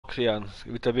tillbaks igen.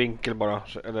 Ska vi ta vinkel bara,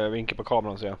 eller vinkel på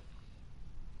kameran så jag.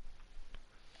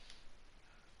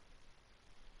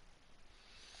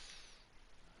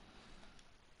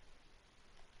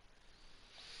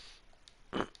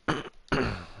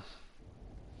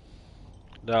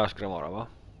 Där ska det vara, va?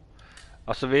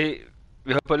 Alltså vi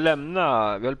höll på att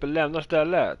lämna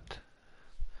stället.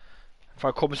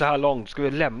 Fan, kommer så här långt, ska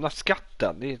vi lämna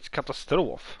skatten? Det är en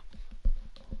katastrof.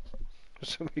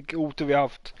 Så mycket otur vi har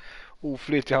haft,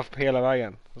 oflyt vi har haft på hela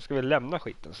vägen. Då ska vi lämna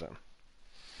skiten sen.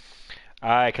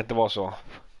 Nej, det kan inte vara så.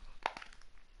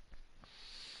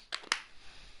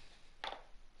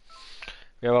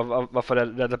 Varför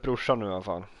rädda brorsan nu i alla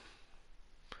fall?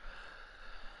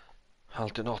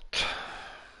 Alltid något.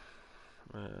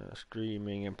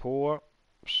 Streamingen på.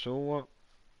 Så.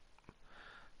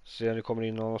 Se om det kommer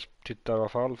in någon och tittar i alla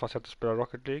fall. Fast jag inte spelar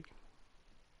Rocket League.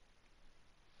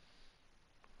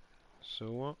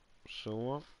 Så.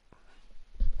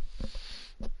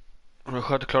 Jag har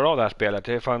skönt att klara av det här spelet.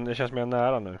 Det känns mer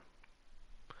nära nu.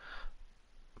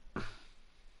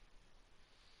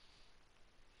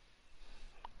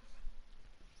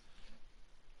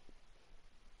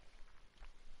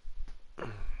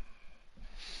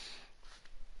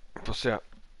 Får se.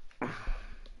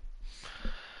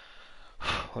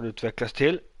 Har det utvecklats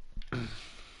till.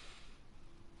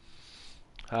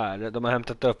 Här, de har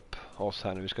hämtat upp oss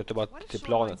här nu. Vi ska inte bara till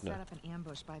planet nu.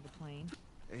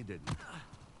 They didn't.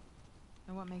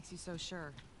 And what makes you so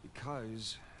sure?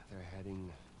 Because they're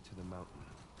heading to the mountain.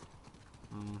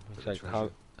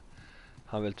 Exakt.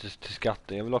 Han vill till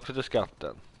skatten. Jag vill också till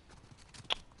skatten.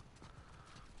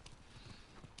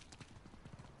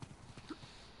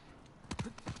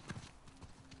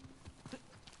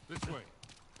 This way.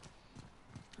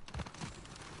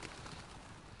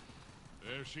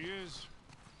 There she is.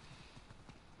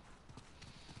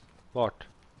 Vart?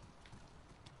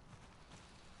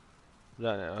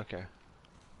 Där är okej. Okay.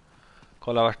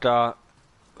 Kolla värsta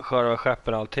själva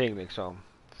skeppen och allting liksom.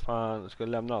 Fan, ska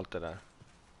lämna allt det där.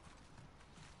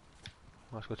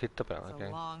 Man ska titta på det, okej. Okay.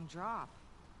 Long drop.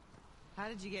 How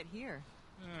did you get here?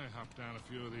 I hopped down a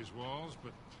few of these walls,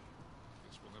 but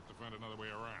guess we'll have to find another way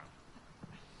around.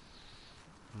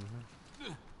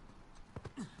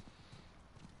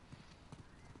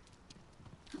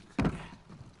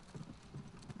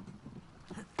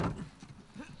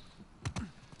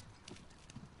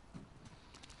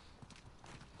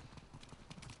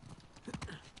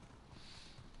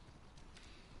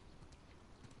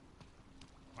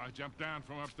 I jumped down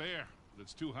from up there, but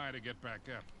it's too high to get back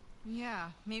up.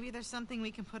 Yeah, maybe there's something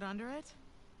we can put under it?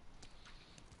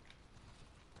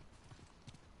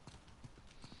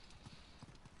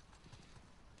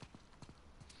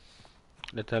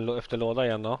 Lite efter låda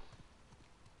igen då.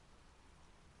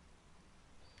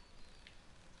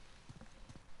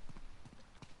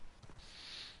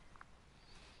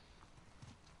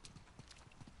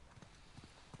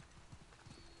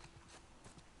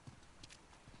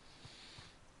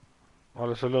 Ja,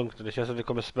 det är så lugnt. Det känns som att det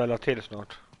kommer smälla till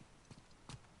snart.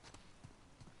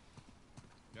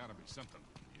 Gotta be something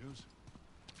we can use.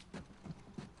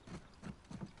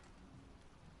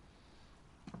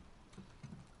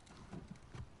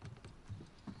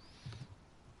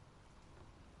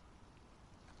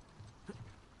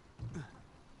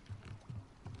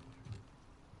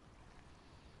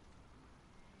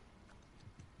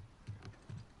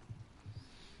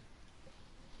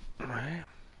 Nej.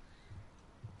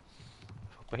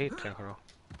 Hoppa hit kanske då.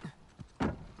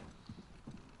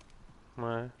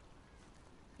 Nej.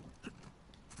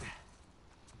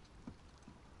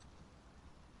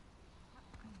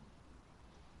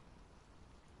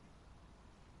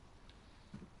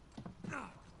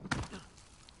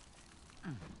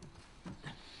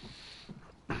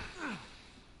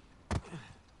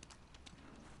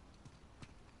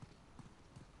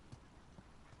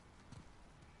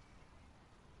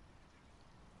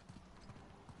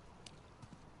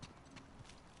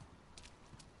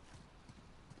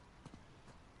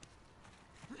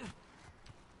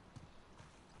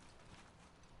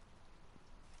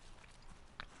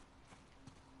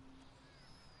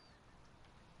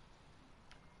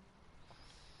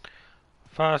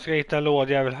 Fan, ska jag hitta en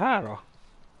lådjävel här då?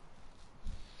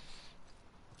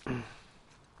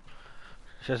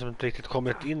 Känns som att inte riktigt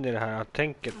kommit in i det här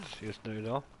tänket just nu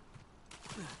då.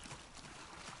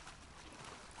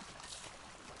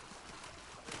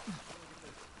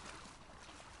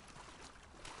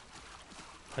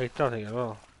 Jag hittar någonting, eller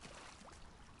vad?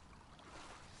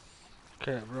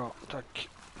 Okej, bra, tack.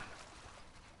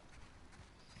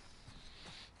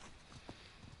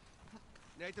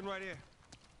 Nathan, right here.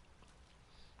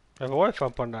 Jag var ju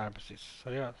fan på den där precis,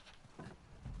 seriöst.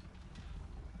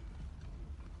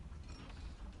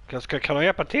 Kan de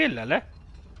hjälpa till eller?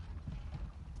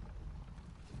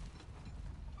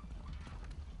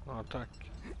 Ja, tack.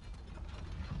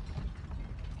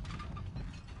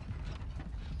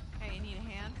 Hey, you need a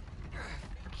hand?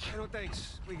 No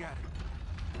thanks. We got it.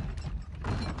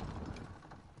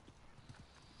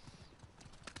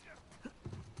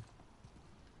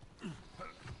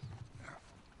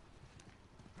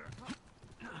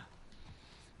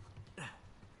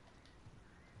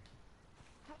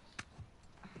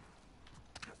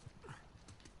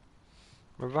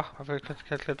 Men va? Varför kan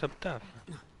jag klättra upp där?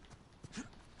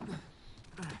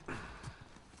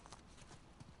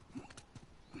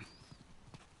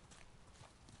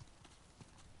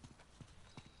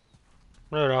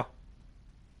 Nu då?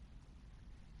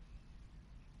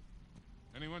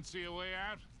 Anyone see a way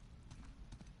out?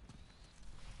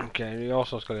 Okej, det är jag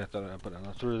som ska leta där på den.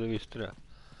 Jag trodde du visste det.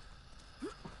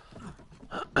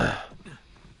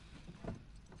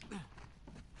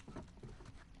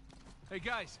 Hey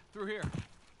guys, through here.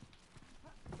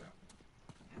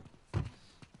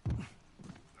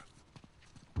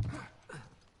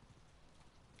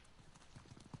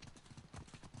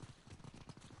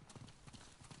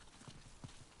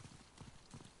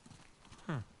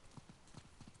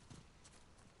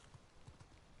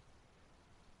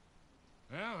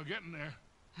 Well, we're getting there.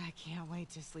 I can't wait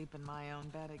to sleep in my own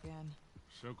bed again.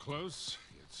 So close,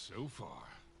 yet so far.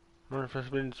 Varför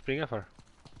vill du inte springa för?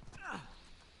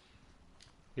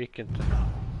 Gick inte.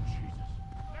 Jesus.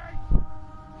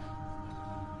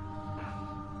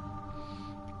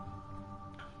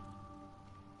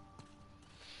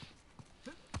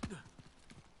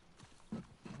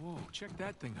 Whoa, check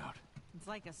that thing out. It's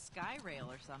like a sky rail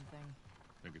or something.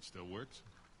 Think it still works?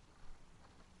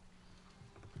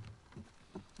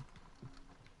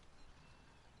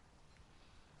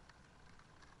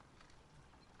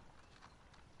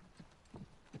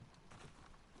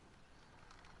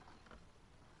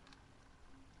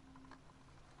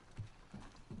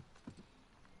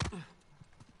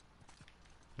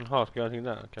 Jaha, ska jag någonting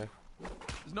där? Okej.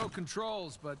 There's no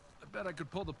controls, but I bet I could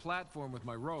pull the platform with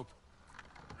my rope.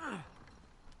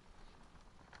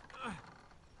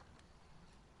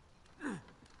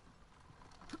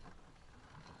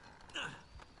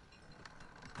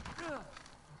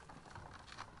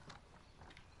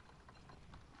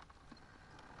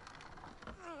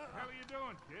 How are you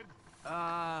doing, kid?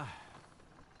 I'm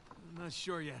not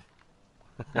sure yet.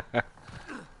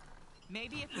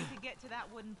 Maybe if we could get to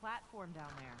that wooden platform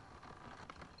down there.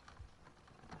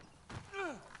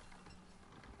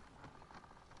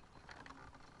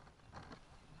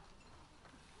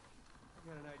 I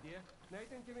got an idea.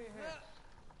 Nathan, give me a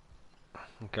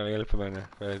hand. Kan du hjälpa mig nu?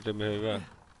 För jag är dum i huvudet.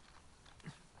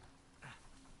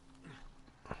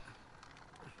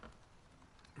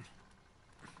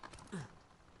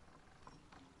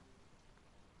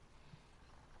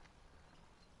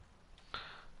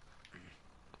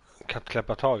 Kan inte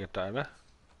släppa taget där eller?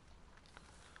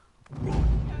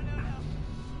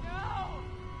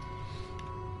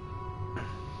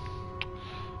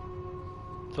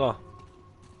 Så.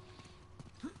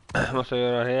 Måste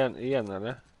jag göra det igen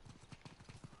eller?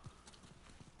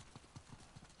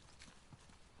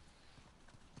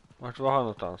 Vart var han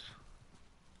någonstans?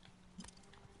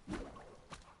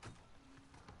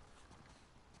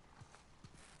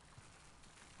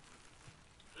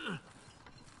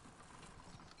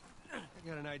 I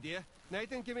got an idea.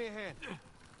 Nathan, give me a hand.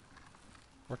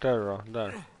 Vart är du då?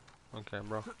 Där. Okej,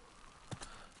 bra.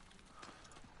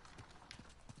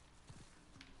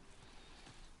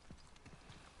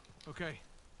 Okay.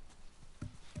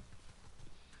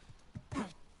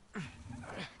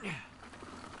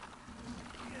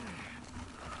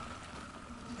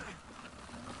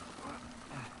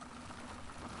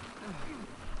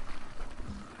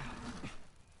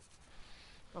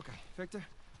 Okay, Victor,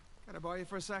 can I borrow you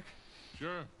for a sec?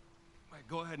 Sure. All right,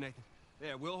 go ahead, Nathan.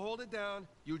 There, we'll hold it down.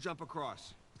 You jump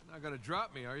across. You're not gonna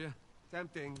drop me, are you?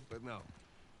 Tempting, but no.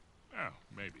 Oh,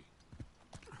 maybe.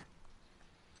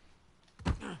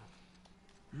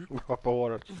 Bra på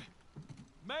håret.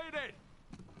 Made it!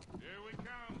 Here we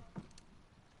come.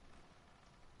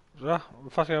 Va?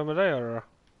 Vad fan ska jag med dig göra då?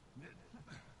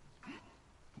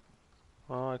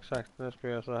 Ja, exakt. Nu ska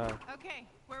jag göra så här. Okay,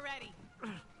 we're ready.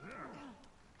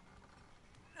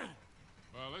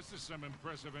 Well, this is some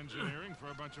impressive engineering for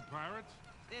a bunch of pirates.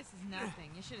 This is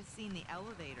nothing. You should have seen the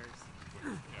elevators.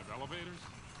 You have elevators?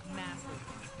 Massive.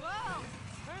 Whoa!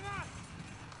 Hang on!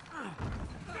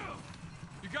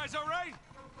 You guys all right?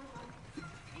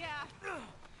 Yeah.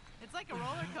 It's like a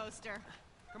roller coaster.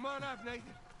 Come on up,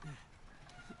 Nathan.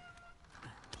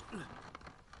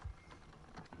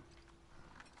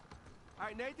 All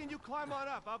right, Nathan, you climb on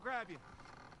up. I'll grab you.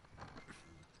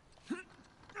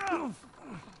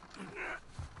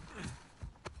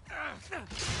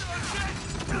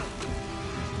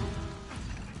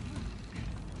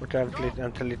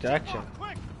 Vänta lite action.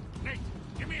 Quick! Nate,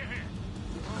 give me a hand.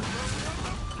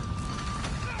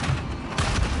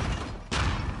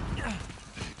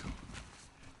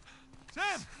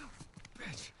 Sam!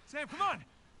 Sam, come on!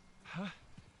 Come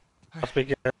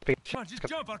on, just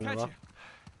jump. I'll catch you.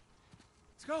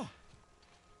 Let's go.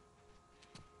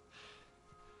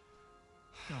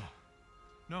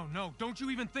 No, don't you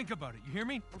even think about it. You hear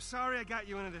me? I'm sorry I got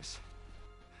you into this.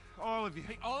 All of you.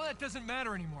 Hey, all that doesn't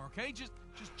matter anymore, okay? Just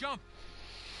jump.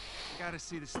 I gotta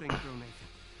see this thing through, Nathan.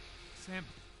 Sam,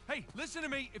 hey, listen to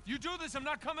me. If you do this, I'm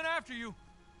not coming after you.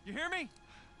 You hear me?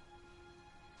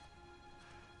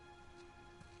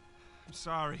 I'm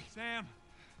sorry. Sam!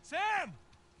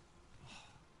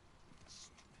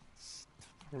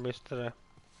 Visste det.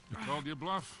 You called your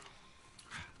bluff?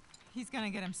 He's gonna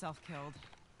get himself killed.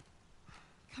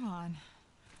 Come on.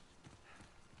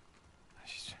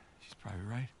 She's probably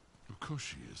right. Of course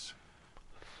she is.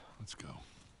 Let's go.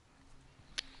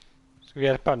 Ska vi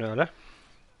hjälpa nu eller?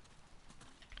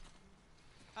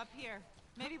 Up here.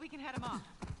 Maybe we can head him off.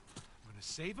 I'm gonna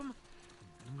save him,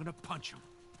 and I'm gonna punch him.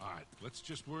 All right, let's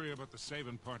just worry about the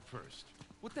saving part first.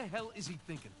 What the hell is he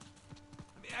thinking?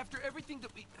 I mean, after everything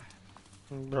that we...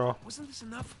 Bra. Wasn't this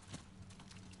enough?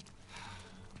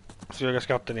 Suga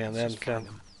skatten igen Let's just find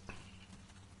äntligen. him.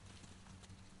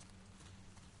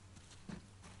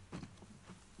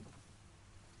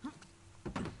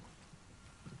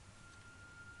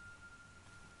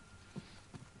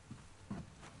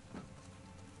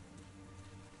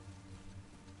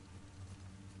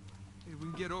 Hey, we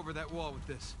can get over that wall with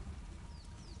this.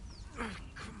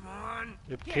 Come on.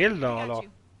 Hjälp till då I got då.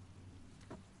 you.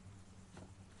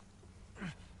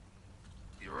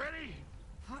 You ready?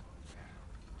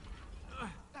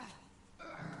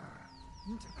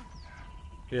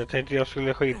 Jag tänkte jag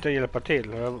skulle skita och hjälpa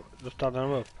till. Då stannar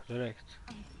de upp direkt.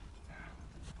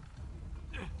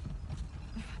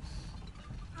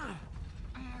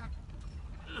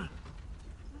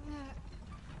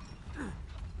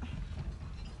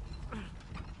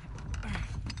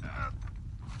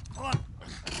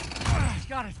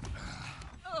 Got it.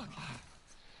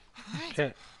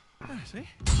 Okej. See?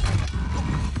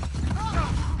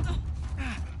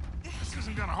 This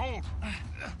isn't gonna hold.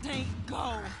 Nate,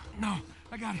 go. No,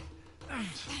 I got it. God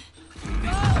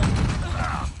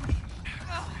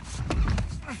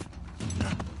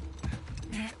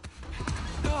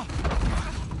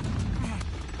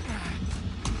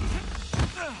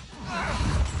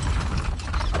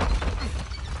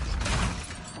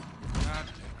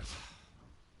damn it.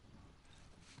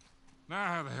 Now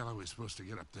how the hell are we supposed to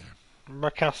get up there?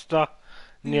 Bara kasta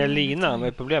ner linan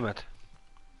med problemet.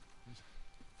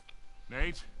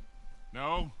 Nate?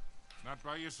 No, not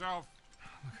by yourself.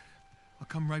 I'll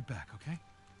come right back, okay?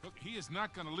 Look, he is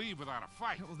not gonna leave without a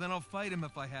fight. Well, then I'll fight him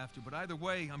if I have to, but either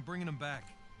way, I'm bringing him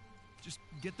back. Just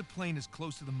get the plane as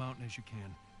close to the mountain as you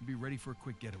can, and be ready for a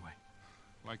quick getaway.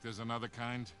 Like there's another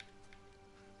kind?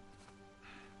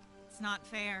 It's not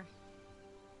fair.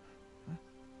 Huh?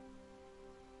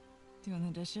 Doing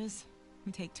the dishes,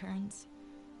 we take turns.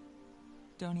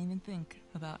 Don't even think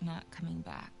about not coming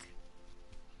back.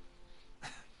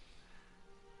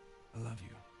 I love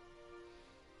you.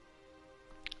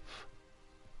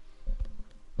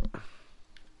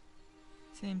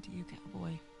 Same to you,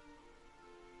 cowboy.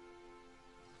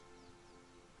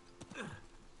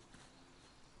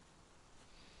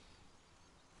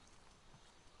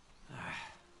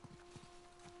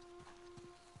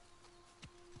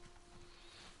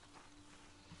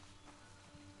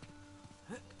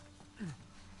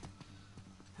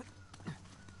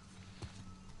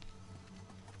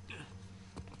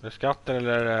 Är det skatten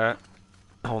eller är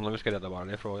det honom vi ska rädda bara?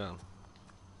 Det är frågan.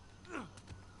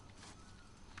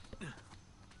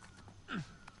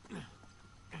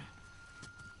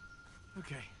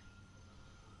 Okay.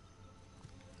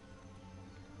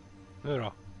 Nu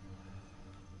då?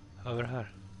 Över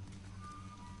här.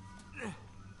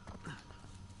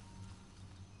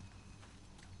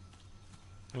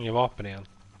 Inga vapen igen.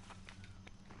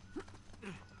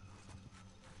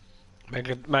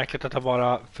 Märkligt att det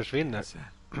bara försvinner. What's that?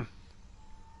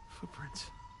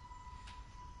 Footprints.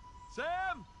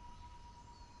 Sam!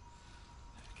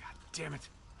 God damn it.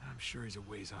 I'm sure he's a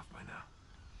ways off by now.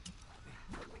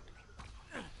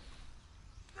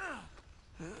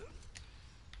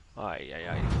 Aj, aj,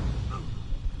 aj.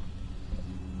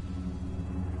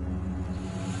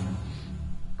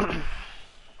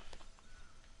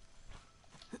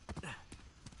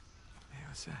 Hey,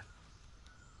 what's that?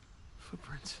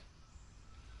 footprints.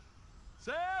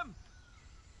 Sam!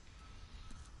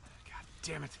 God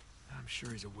damn it. I'm sure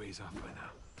he's a ways off by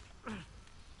now.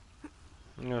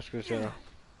 Nu ska vi se då.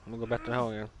 Om det går bättre den här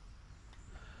gången.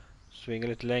 Svinga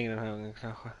lite längre den här gången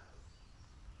kanske.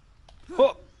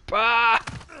 Hoppa!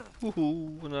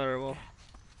 När det var.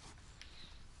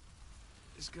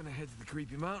 Just gonna head to the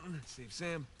creepy mountain, save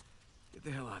Sam, get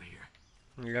the hell out of here.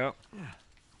 Ja. Yeah.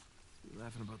 Be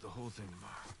laughing about the whole thing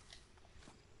tomorrow.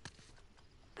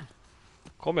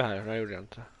 Kom jag här? Nej, gjorde jag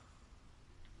inte.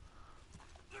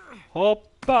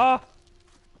 Hoppa!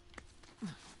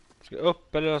 Ska jag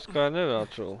upp eller vad ska jag nu jag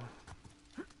tror?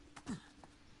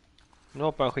 Nu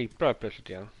hoppar han skitbra plötsligt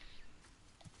igen.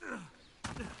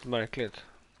 Märkligt.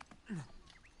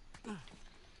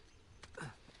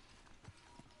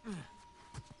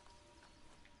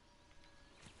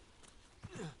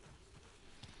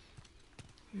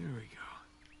 Here we go.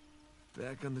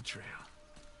 Back on the trail.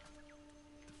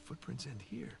 The footprints end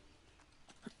here.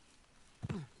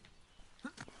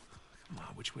 Come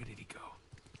on, which way did he go?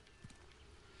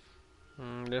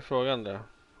 Det är frågan där.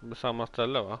 På samma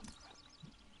ställe va?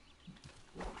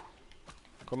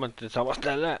 Kommer inte till samma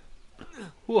ställe.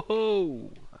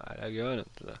 Woho! Nej, jag gör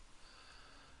inte det.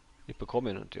 Slipper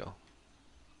kommer inte jag.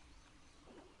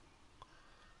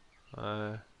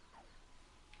 Nej.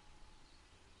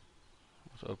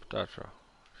 Så upp där tror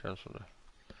jag. Känns som det.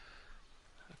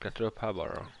 Jag klättrar upp här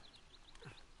bara då.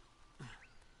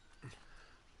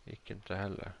 Gick inte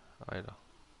heller. Aj då.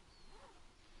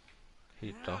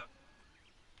 Hit då.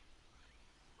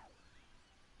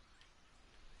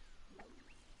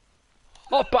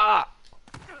 Hoppa!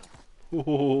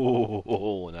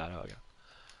 Nära höga.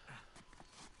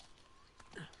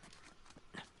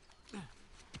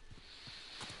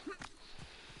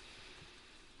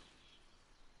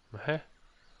 Nej.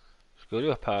 Skulle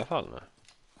jag upp här i alla fall nu?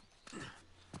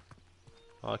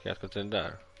 Okej, jag ska till den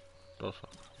där. Då så.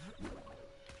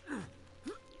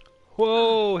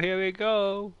 Whoa, here we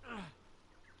go!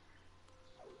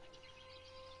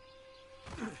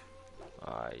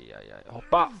 Aj, aj, aj.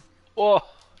 Hoppa! Åh!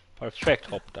 Perfekt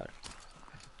hopp där.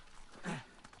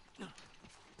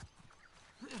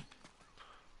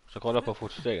 Så kolla på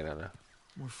fotstegen eller?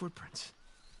 More footprints.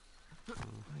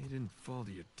 Well, you didn't fall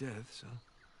to your death, so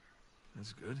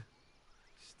that's good.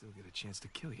 Still get a chance to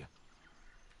kill you.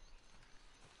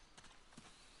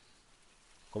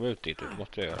 Kom ut dit, det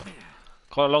måste jag göra.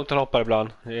 Kolla långt han hoppar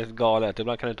ibland. Det är galet.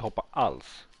 Ibland kan han inte hoppa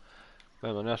alls.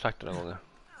 Men nu har jag sagt det några gånger.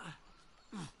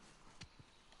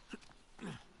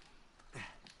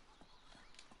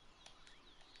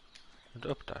 Inte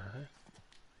upp där.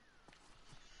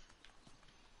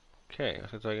 Okej, jag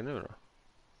ska ta vägen nu då.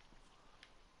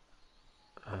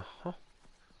 Jaha.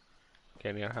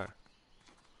 Okej, ner här.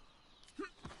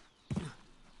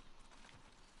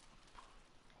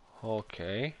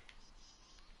 Okej.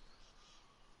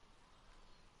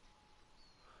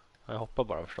 Jag hoppar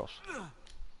bara förstås.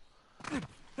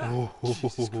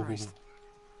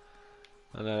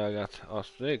 Den där ögat. Ja,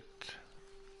 snyggt.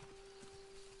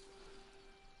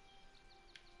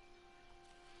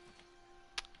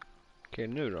 Okej,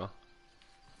 nu då.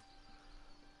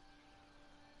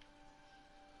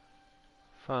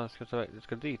 Fan, ska jag ta väg? Det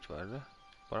ska dit va, eller?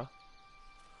 Bara.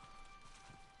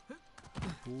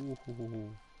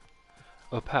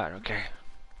 Upp här, okej.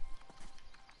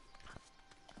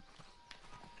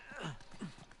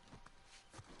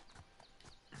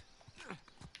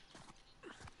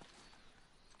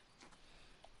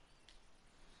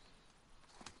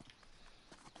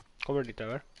 Kommer du dit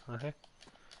över? Nej.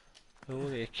 Jo,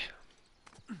 det gick.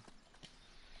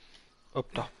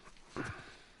 Upp då.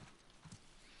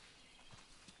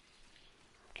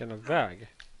 Vilken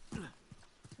väg?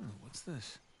 Oh, what's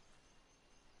this?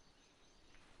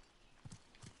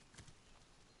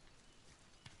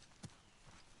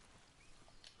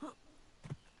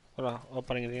 Kolla,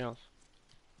 hoppar ingenting alls.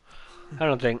 Här är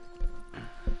någonting.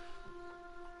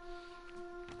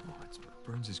 Oh, it's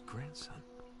Burns' grandson.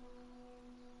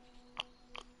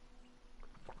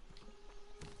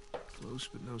 Close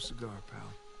but no cigar,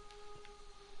 pal.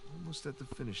 Almost at the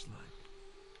finish line.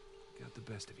 Got the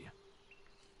best of you.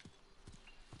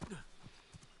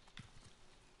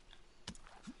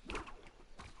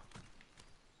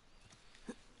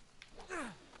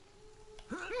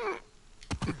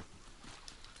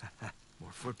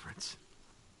 More footprints.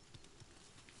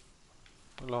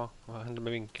 Kolla, vad hände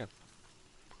med vinkeln?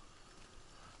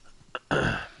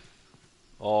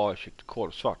 Åh, shit,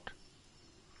 kolsvart.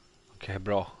 Okej,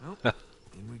 bra. Well,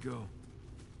 in we go.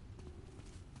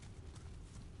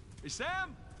 Hey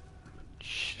Sam!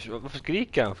 Varför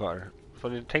skriker han för? För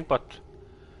ni tänk på att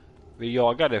vi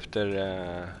jagade efter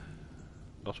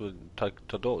De som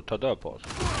tar död på oss.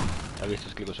 Jag visste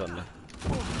det skulle gå sönder.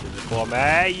 På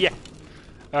mig!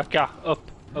 Öka!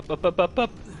 Upp! Upp!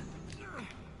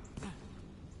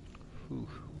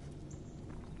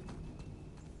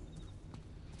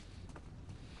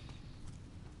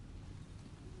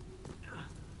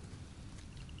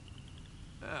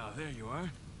 Oh, there you are.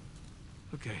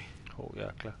 Okay, Åh,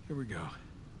 jäklar. here we go.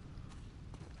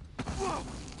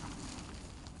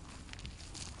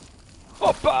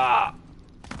 Hoppa!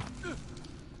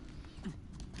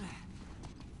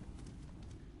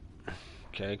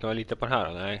 Okej, kan jag lita på den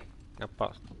här? Nej,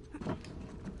 knappast.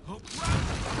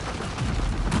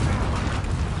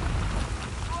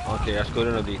 Okej, jag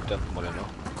skulle nog dit uppenbarligen då.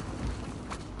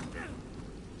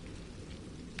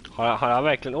 Har han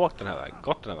verkligen åkt den här vägen?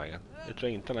 Gått den här vägen? Det tror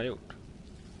jag inte han har gjort.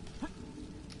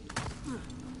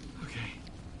 Okay.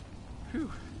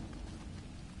 Phew.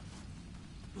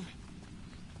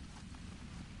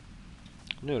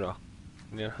 Nu då?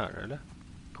 Ner här, eller?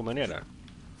 Kommer ner där?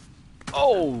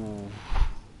 Oh!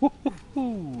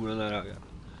 Den här högen.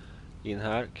 In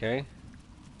här, okej.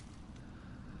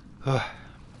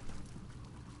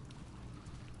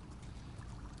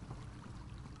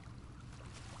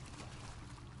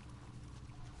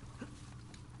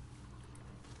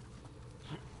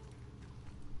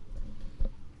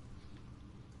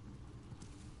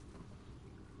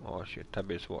 Åh shit, det här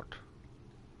blir svårt.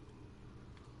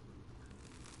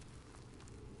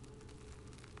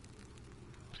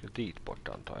 Ska dit bort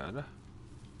antar jag, eller?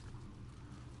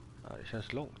 Ja, det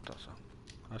känns långt alltså.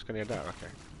 Jag ska ner där, okej.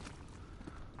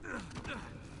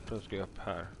 Då ska jag upp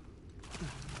här.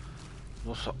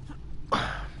 Och så.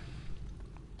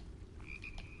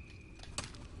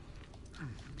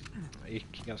 Det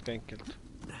gick ganska enkelt.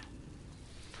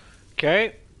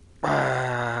 Okej.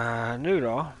 Nu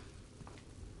då?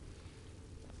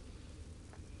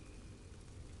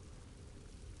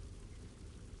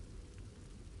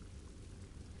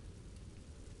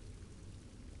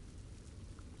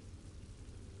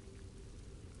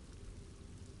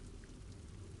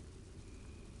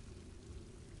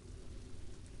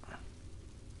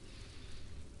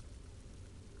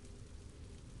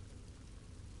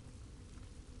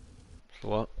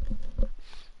 Så.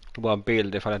 Det var en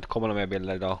bild ifall det inte kommer några mer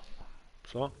bilder idag.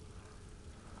 Så.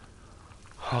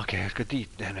 Okej, jag ska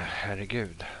dit nu.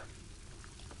 Herregud.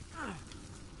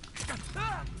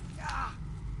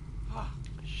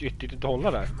 Shit, det är inte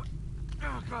hålla där.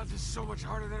 Oh God, this is so much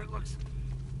harder than it looks.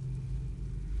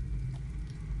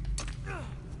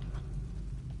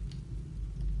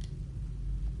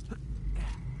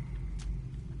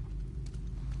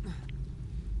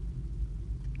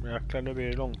 Jäklar, nu blir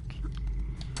det långt.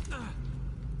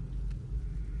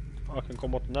 Jag kan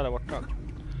komma åt den där borta.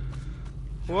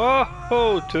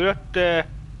 Wow, tur att det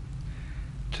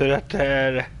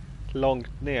är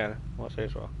långt ner, om man säger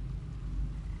så.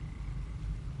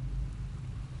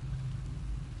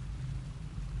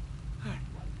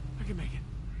 I can make it.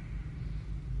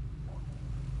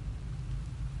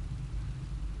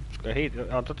 Ska jag hit? Jag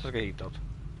antar att jag ska hitåt.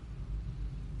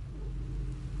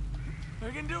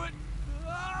 I can do it.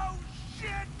 Oh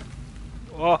shit!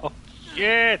 Åh,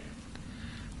 shit!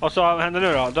 Vad så händer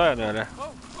nu då? Dör jag nu eller?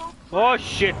 Åh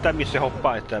shit, där missade jag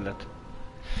hoppa istället.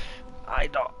 Aj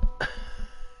då.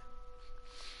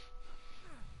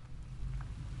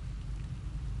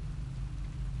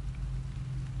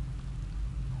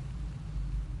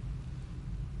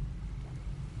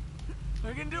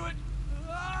 I can do it.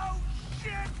 Oh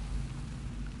shit!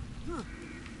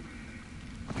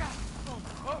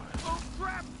 Oh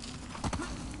crap!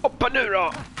 Hoppa nu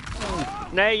då!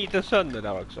 Nej, inte sönder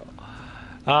där också.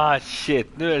 Ah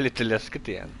shit, nu är det lite läskigt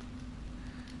igen.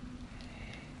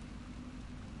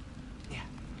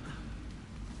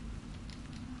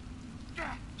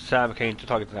 Sam kan ju inte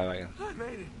tagit den här vägen. I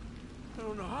made it. I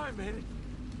don't know how I made it.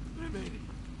 I made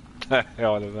it.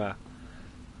 Ja, det med.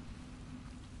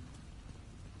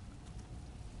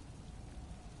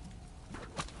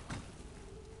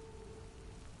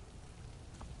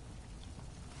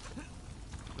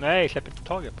 Nej, släpp inte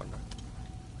taget på den där.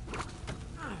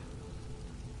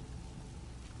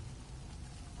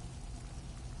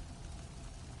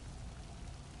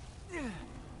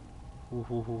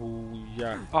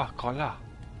 Ja. Ah, kolla.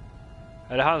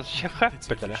 Är det hans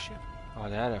skeppet eller? Ja,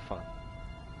 det är det fan.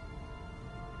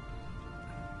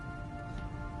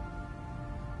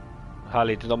 Här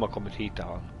lite de har kommit hit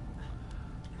här.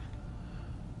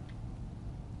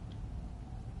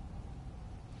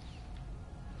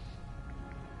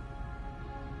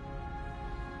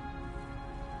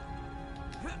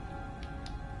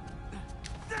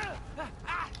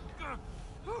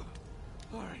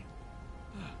 All right.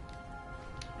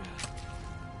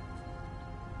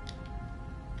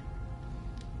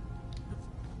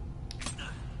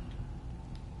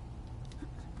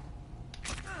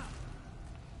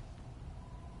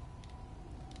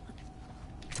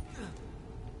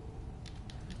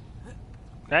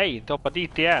 Nej, inte hoppa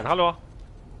dit igen. Hallå?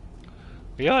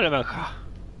 Vad gör det, människa?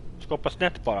 Ska hoppa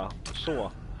snett bara.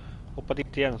 Så. Hoppa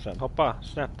dit igen sen. Hoppa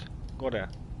snett. Går det?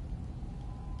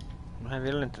 Nej, jag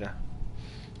vill inte det.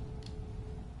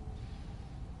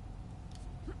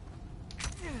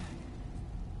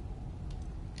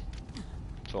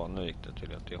 Så, nu gick det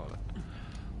tydligen till hållet.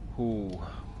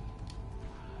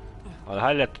 Ja, det här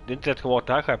är lätt. Det är inte lätt att komma åt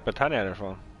det här skeppet här nere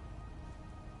ifrån.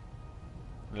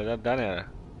 Eller där nere.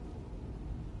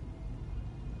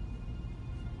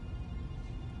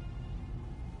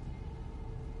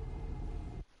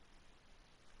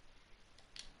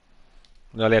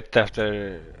 Jag har letat efter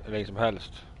hur länge som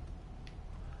helst.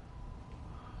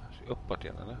 Uppåt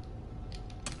igen, eller?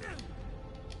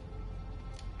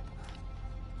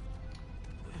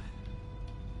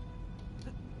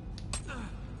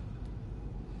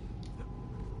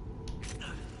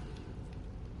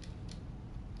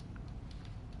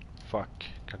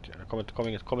 Fuck. Jag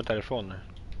kommer inte härifrån nu.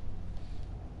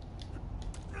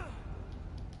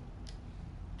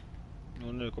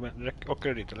 Och nu kommer jag. Åker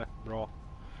du dit, eller? Bra.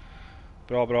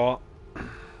 Bra.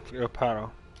 Ska jag upp här då?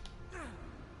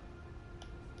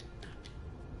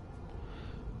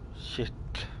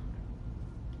 Shit.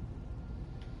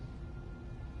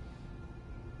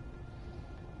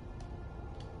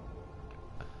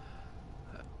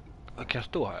 Kan jag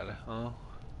stå här, eller? Ja.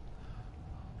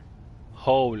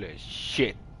 Holy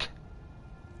shit.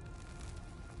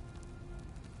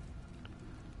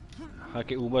 Han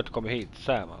kan omöjligt komma hit,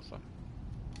 Sam alltså.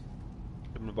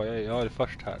 Jag är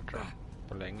först här, tror jag.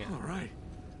 På länge.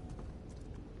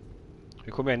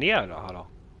 Hur kommer jag ner då? Hallå?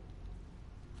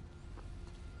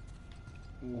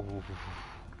 Oh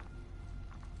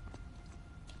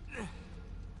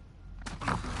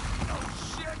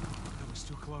shit! That was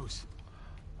too close.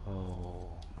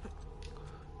 Oh.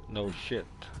 No shit.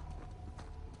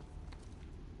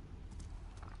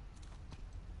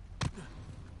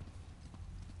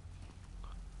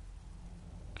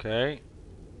 Okay. I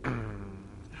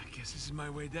guess this is my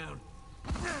way down.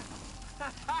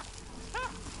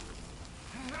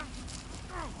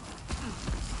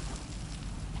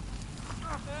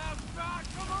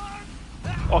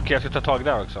 Okej, jag ska ta tag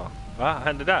där också. Va? Vad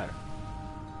hände där?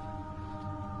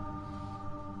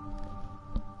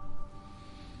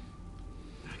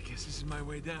 I guess this is my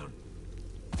way down.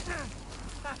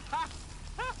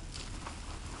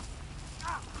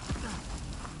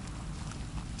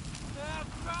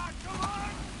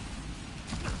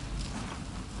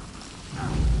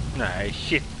 Nej,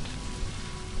 shit.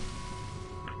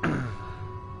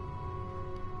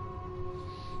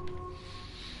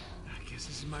 I guess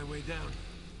this is my way down.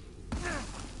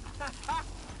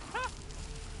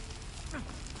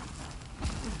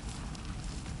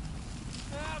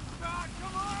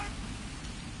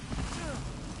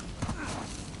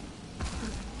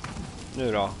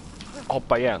 Nu då?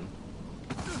 Hoppa igen.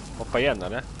 Hoppa igen,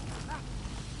 eller?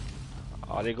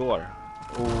 Ja, det går.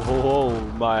 Oh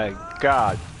my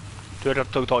god. Tur att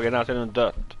jag tog tag i den här, så är den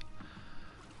dött.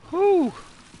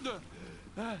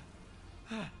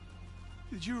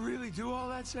 Did you really do all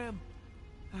that, Sam?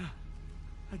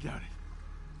 I doubt it.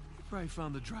 You probably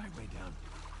found the dry way down.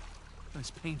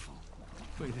 That's painful.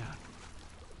 Way down.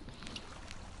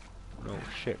 No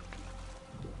shit.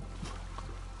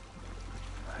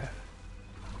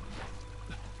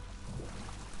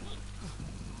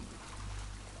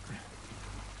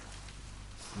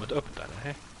 Måste upp där,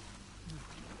 nej.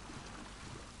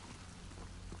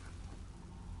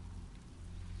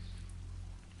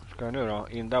 Ska jag nu då?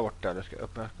 In där borta, eller ska jag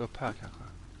upp här kanske?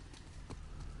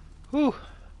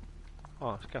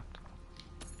 Ja, skatt.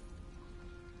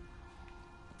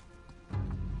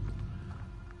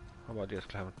 Jag bara det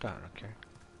skulle hämta där, okej.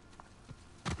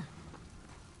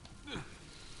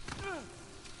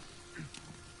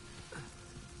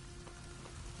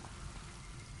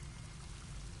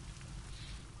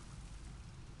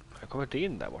 Jag kommer inte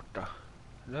in där borta.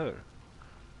 Eller hur?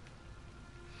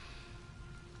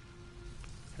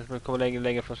 Jag ska komma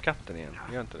längre från skatten igen.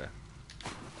 Jag gör inte det.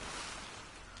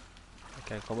 Jag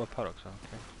kan komma upp här också.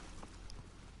 Okay.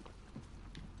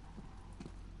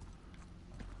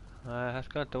 Nej, här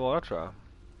ska det inte vara, tror jag.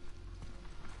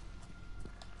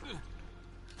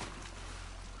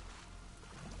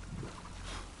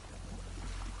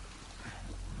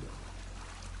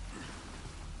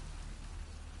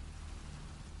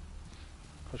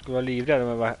 Jag skulle vara livrädd om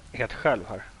jag var helt själv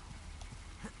här.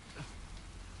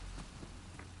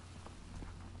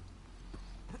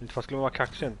 Inte fast skulle man vara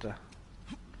kaxig inte.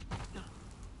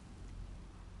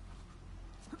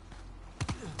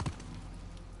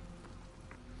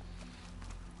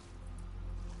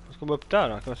 Jag ska bara upp där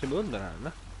då. Kan man se mig under här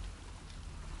eller?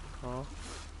 Ja.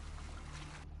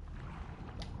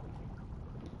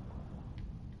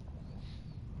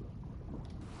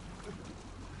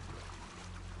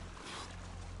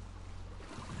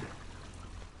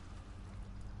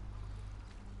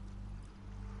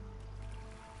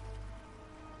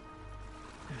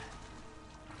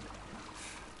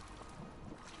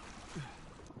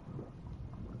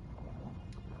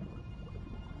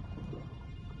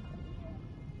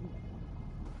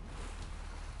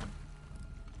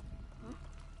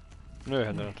 Nu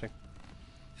händer någonting.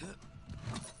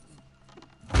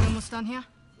 You almost done here?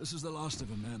 This is the last of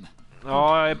them, ma'am.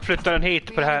 Ja, jag flyttar den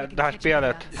hit på det här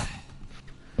spelet.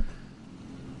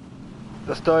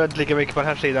 Jag stör inte lika mycket på den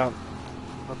här sidan.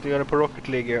 Att göra det på Rocket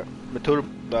League med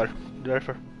turbo där.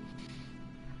 Därför.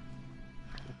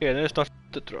 Okej, nu är det snart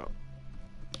ute, tror jag.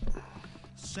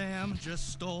 Sam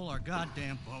just stole our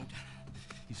goddamn boat.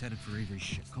 He's headed for Avery's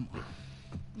ship. Come on.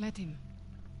 Let him.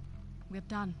 We're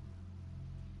done.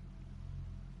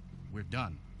 We're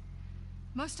done.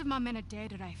 Most of my men are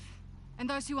dead, Rafe. And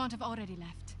those who aren't have already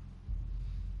left.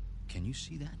 Can you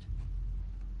see that?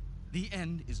 The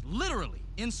end is literally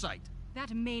in sight.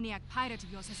 That maniac pirate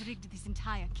of yours has rigged this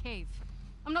entire cave.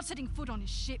 I'm not setting foot on his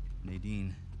ship.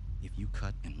 Nadine, if you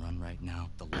cut and run right now,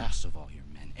 the loss of all your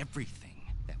men, everything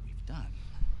that we've done,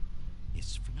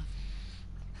 is for nothing.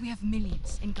 We have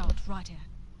millions in gold right here.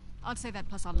 I'd say that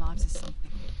plus our lives is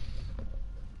something.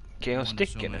 Okej, hon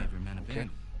sticker nu. Okay.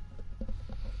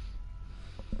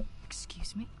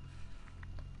 Excuse me?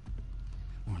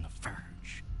 We're on the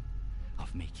verge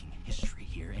of making history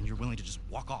here, and you're willing to just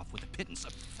walk off with a pittance,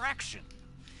 a fraction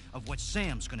of what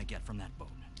Sam's gonna get from that boat.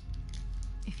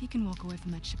 If he can walk away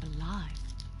from that ship alive,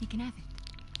 he can have it.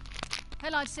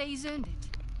 Hell, I'd say he's earned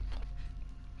it.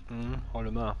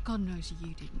 Håller med. God knows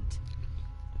you didn't.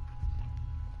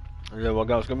 Det var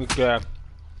ganska mycket...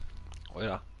 Oj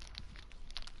ja.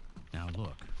 Now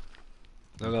look.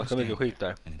 Det var ganska mycket skit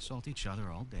där. And insult each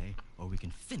other all day, or we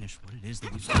can finish what it is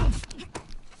that we've done.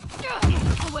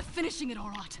 Oh, we're finishing it all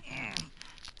right.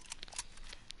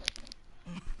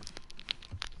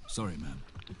 Sorry, ma'am.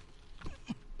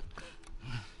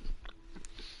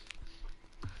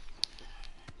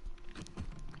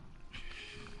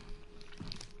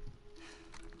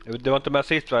 Det var inte med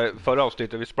sist förra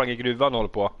avsnittet. Vi sprang i gruvan och håller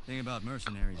på. Thing about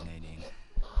mercenaries, Nadine.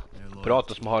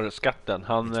 Pratar som har skatten.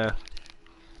 Han...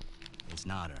 It's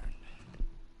not earned.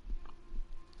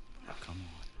 Come on.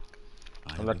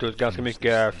 Han har lagt ut ganska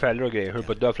mycket fällor och grejer. Hur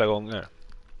på att dö flera gånger.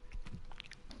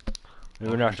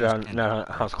 Nu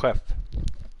när hans chef.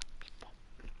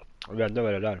 Och vände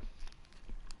över det där.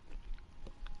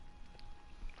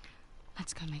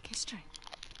 Let's go make history.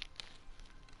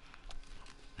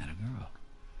 And a girl.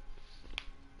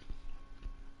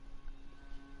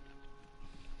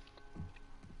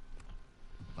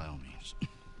 By all means.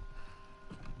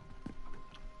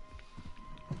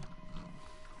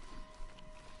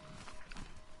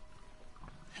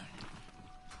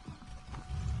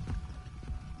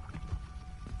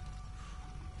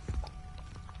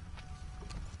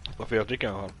 Varför jag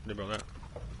dricker han? Det är bra det.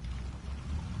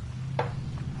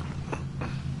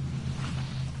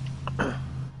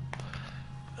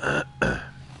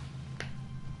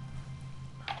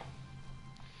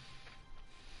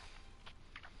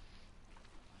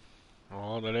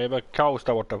 Ja, det är väl kaos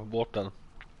där borta på båten.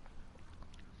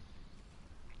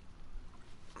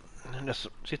 Det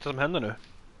sista som händer nu.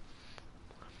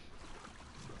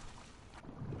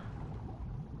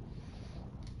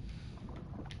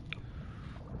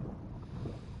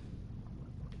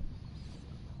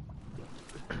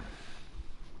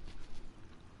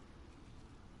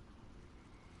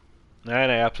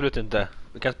 Nej, absolut inte.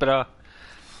 Vi kan spela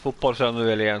fotboll sen nu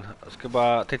väl igen. Jag ska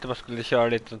bara titta om jag skulle köra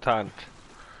lite sånt här.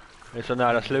 Det är så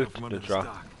nära slutet nu, tror jag.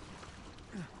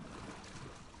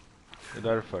 Det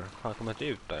är därför. Han kommer inte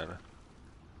ut där, eller?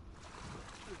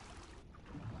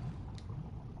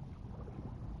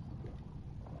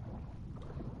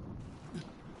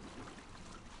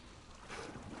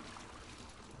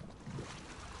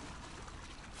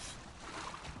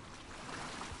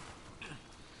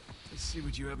 Let's see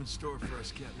what you have in store for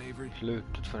us, Captain Avery.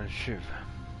 Slutet för en tjuv.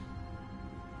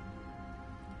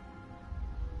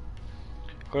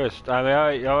 Just, nej,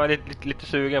 men jag var lite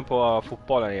sugen på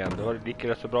fotbollen igen. Det gick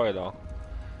rätt så bra idag.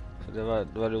 Så det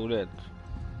var roligt.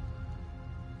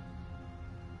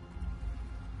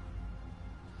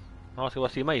 Ja, ska bara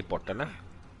simma hit bort, eller?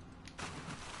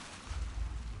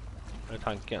 Det är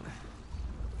tanken.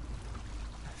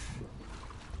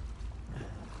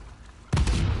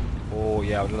 Åh,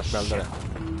 jävlar, smällde det.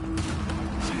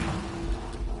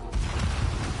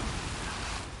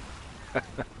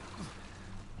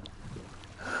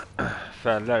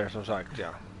 Fäller, som sagt, ja.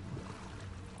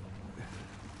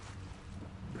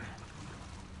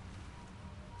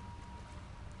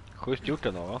 Schysst gjort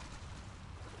den då, va?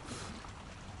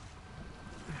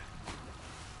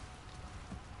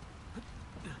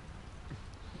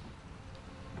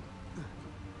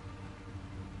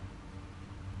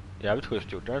 Jävligt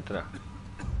schysst gjort, är det inte det?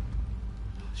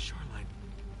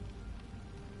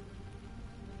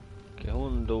 Okej,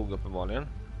 hon dog uppenbarligen.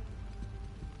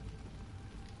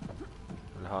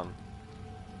 Eller han.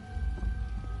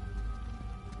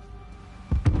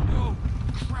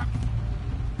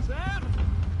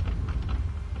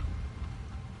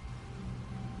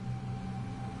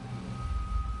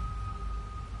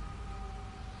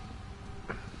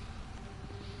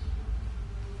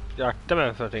 jakta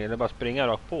mig för någonting eller bara springa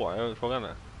rakt på? Jag frågar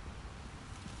det.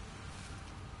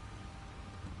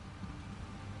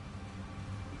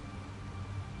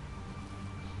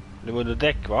 Det var under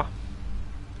däck va?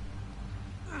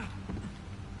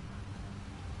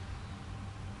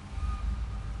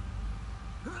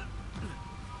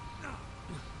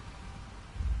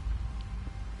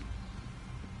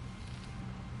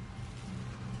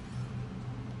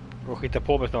 Och skita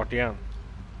på mig snart igen.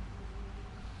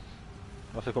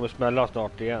 Och så kommer smälla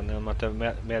snart igen när man inte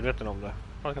är medveten om det.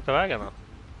 Man ska ta vägen då.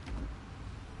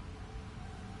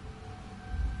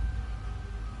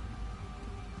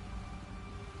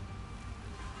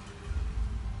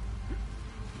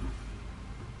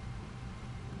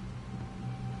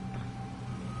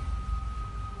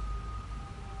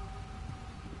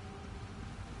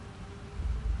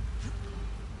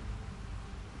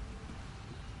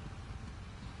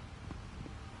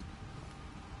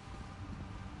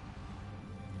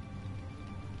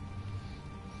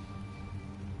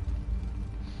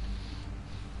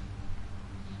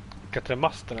 Ska jag till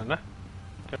masten eller?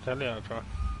 Ska jag tälja det tror jag.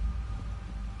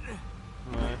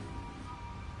 Nej.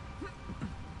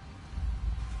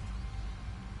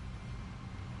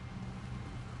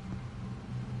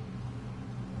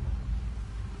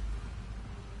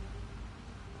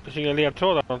 Det finns inga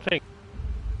ledtrådar någonting.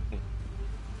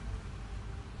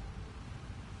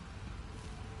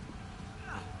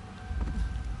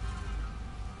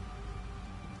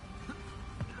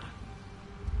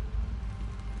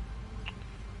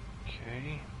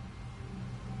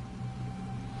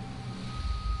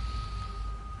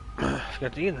 Ska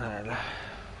jag inte in här eller?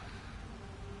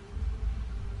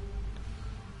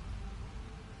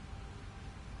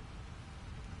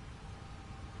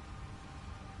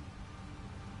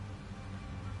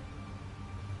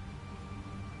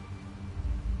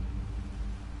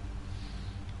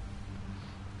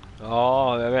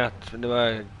 Ja, jag vet. Det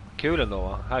var kul ändå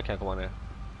va? Här kan jag komma ner.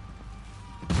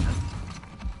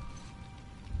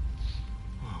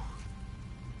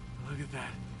 Look at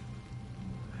that.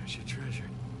 There's your treasure.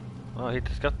 Ja,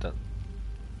 hitta skatten.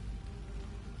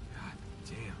 God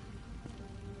damn.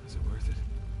 Was it worth it?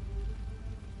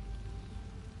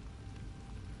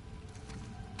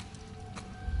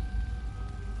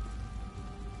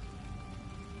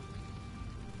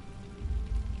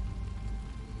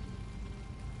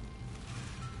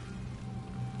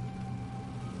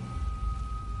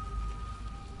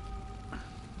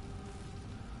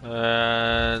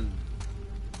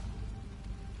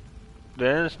 Det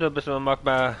är en snubbe som har varit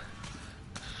med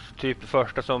typ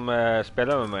första som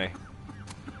spelar med mig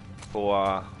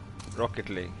på Rocket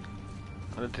League.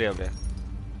 Han är trevlig.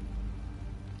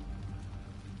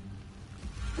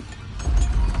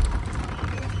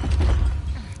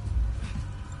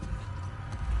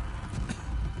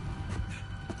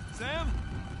 Sam?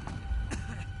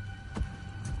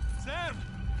 Sam?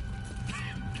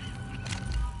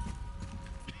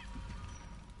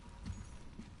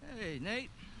 Hey, Nate.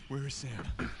 Where is Sam?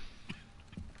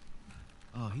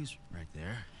 Oh, he's right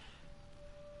there.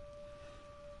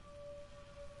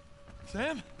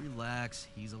 Sam? Relax,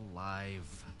 he's alive.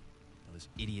 Well, this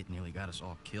idiot nearly got us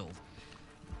all killed.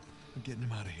 I'm getting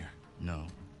him out of here. No,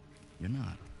 you're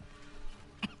not.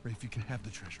 Rafe, you can have the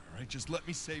treasure, all right? Just let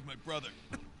me save my brother.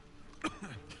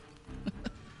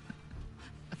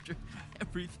 After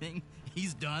everything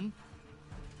he's done?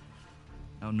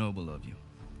 How noble of you.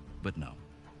 But no,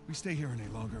 We stay here any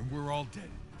longer and we're all dead.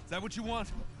 Is that what you want?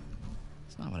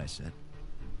 it's not what I said.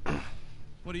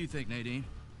 What do you think, Nadine?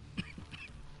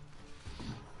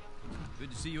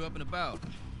 Good to see you up and about.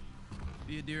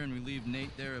 Be a dear and relieve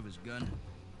Nate there of his gun.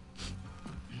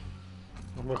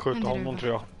 De har skjutit honom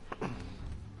tror jag.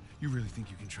 You really think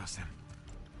you can trust him?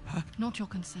 Not your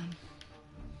concern.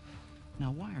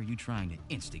 Now, why are you trying to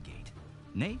instigate?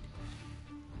 Nate?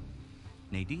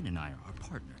 Nadine and I are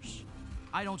partners.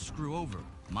 I don't screw over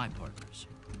my partners.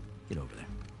 Get over there.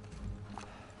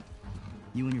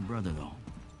 You and your brother, though.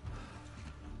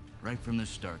 Right from the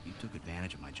start, you took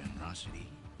advantage of my generosity.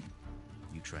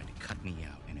 You tried to cut me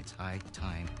out, and it's high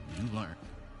time you learn.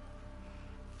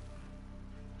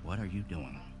 What are you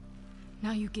doing?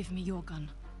 Now you give me your gun.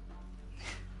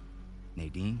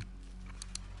 Nadine?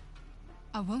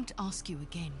 I won't ask you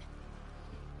again.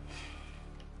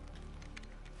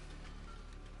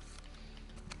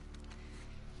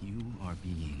 You are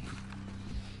being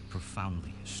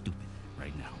profoundly stupid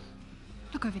right now.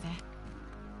 Look over there.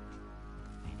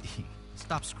 Nadine,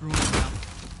 stop screwing around.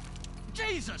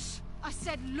 Jesus! I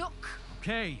said look!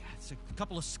 Okay, it's a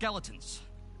couple of skeletons.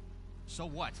 So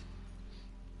what?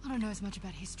 I don't know as much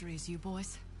about history as you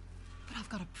boys, but I've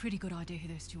got a pretty good idea who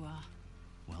those two are.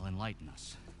 Well, enlighten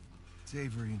us. It's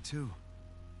Avery and two.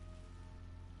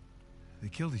 They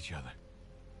killed each other.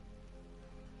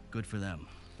 Good for them.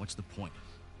 What's the point?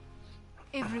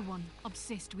 Everyone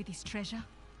obsessed with this treasure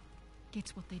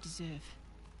gets what they deserve.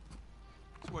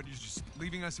 So what, you're just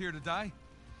leaving us here to die?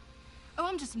 Oh,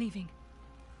 I'm just leaving.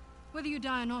 Whether you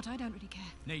die or not, I don't really care.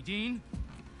 Nadine,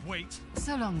 wait.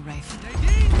 So long, Rafe.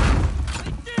 Nadine!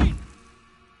 Nadine!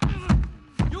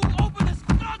 You open this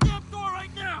goddamn door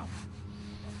right now!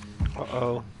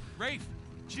 Uh-oh. Rafe,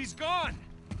 she's gone!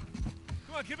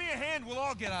 Come on, give me a hand, we'll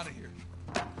all get out of here.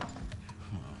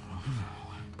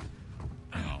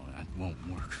 No, that won't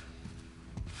work.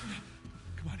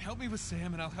 Come on, help me with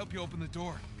Sam and I'll help you open the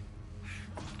door.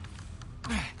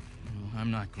 No,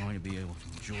 I'm not going to be able to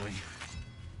enjoy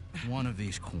one of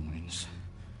these coins,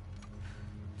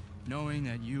 knowing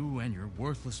that you and your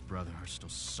worthless brother are still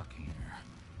sucking air.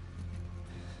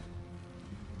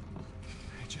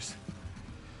 Hey, just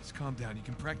calm down. You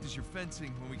can practice your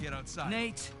fencing when we get outside.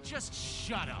 Nate, just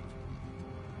shut up.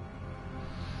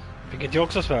 Fick inte jag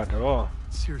också svärd? Ja.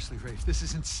 Seriously, Rafe, this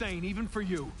is insane, even for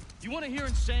you. You want to hear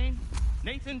insane?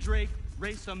 Nathan Drake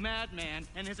raced a madman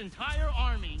and his entire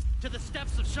army to the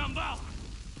steps of Shambhala.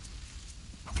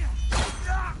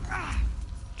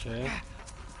 Okej.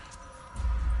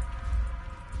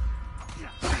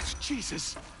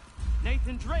 Jesus.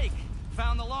 Nathan Drake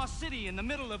found the lost city in the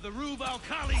middle of the Rub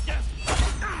al-Khali desert.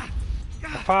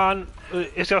 Vad fan?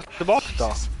 Ska jag tillbaka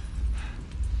då?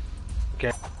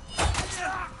 Okej.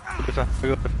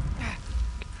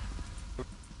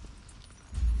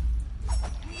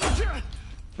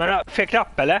 Men fel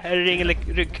knapp eller? Är det ring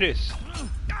eller kryss?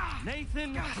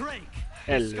 Nathan Drake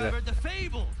Helvete. discovered the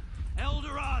fabled El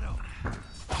Dorado.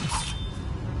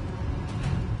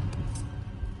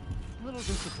 A little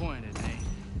disappointed, Nate.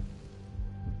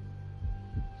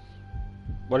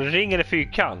 Var det ring eller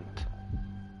fyrkant?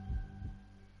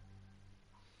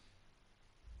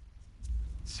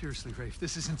 Seriously, Rafe,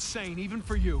 this is insane, even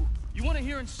for you. You want to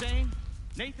hear insane?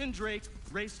 Nathan Drake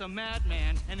raced a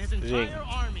madman and his entire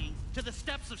army to the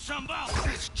steps of Shambhala.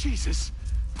 Jesus.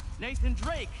 Nathan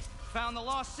Drake found the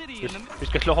lost city in the... Vi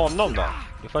ska slå honom då.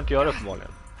 Vi får inte göra det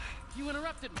uppenbarligen. You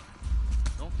interrupted me.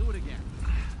 Don't do it again.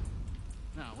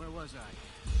 Now, where was I?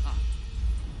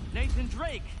 Nathan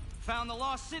Drake found the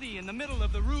lost city in the middle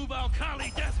of the Rub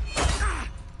al-Khali desert.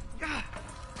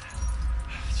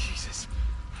 Jesus.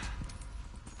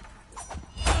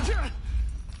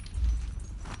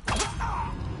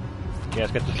 Okej, jag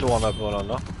ska inte slå honom på honom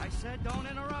då. I said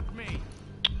don't interrupt me.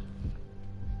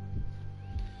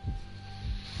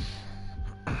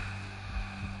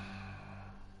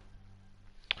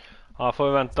 Ja, får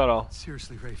vi vänta då.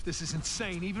 Seriously, Rafe, this is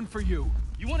insane, even for you.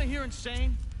 You want to hear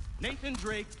insane? Nathan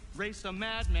Drake raced a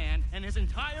madman and his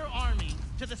entire army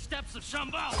to the steps of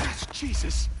Shambhala.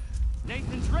 Jesus.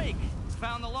 Nathan Drake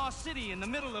found the lost city in the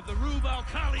middle of the Rub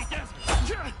al-Khali desert.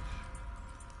 God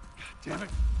damn it.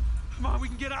 Come on, we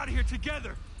can get out of here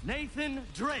together. Nathan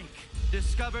Drake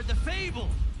discovered the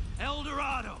fabled El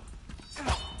Dorado.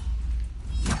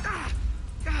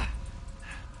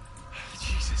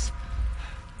 Jesus.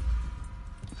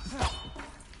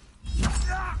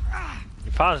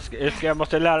 Fan, jag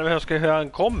måste lära mig hur han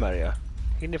kommer ju.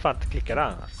 Hinner fan inte klicka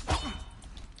där.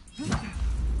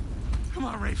 Come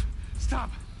on, Rafe. Stop.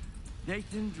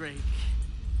 Nathan Drake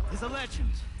is a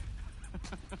legend.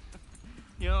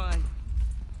 You know,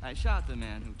 I shot the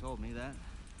man who told me that.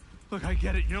 Look, I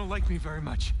get it. You don't like me very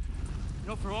much. You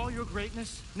know, for all your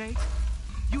greatness, Nate,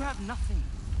 you have nothing.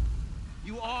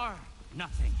 You are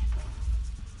nothing.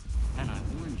 And I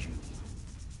warned you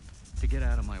to get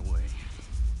out of my way.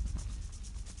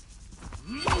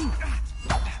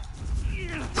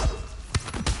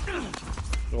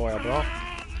 Då är jag bra.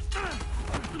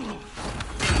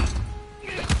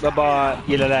 Jag bara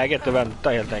gillar läget och vänta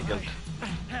helt enkelt.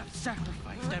 Have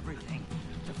sacrificed everything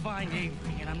to find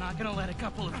Avery, and I'm not gonna let a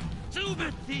couple of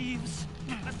two-bit thieves,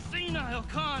 a senile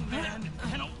con man,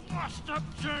 and a washed-up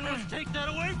journalist take that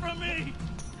away from me.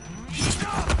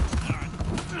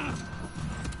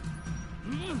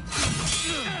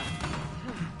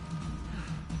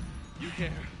 You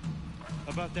care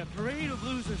about that parade of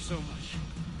losers so much.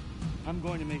 I'm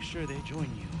going to make sure they join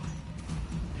you.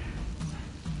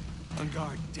 On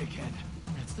guard, dickhead.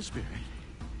 That's the spirit.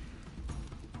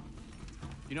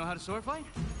 You know how to sword fight?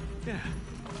 Yeah.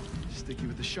 Sticky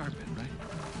with the sharp end, right?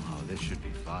 Oh, this should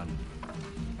be fun.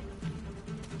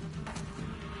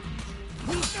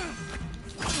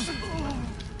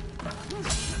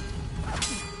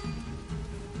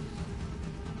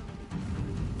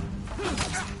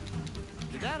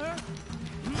 Did that hurt?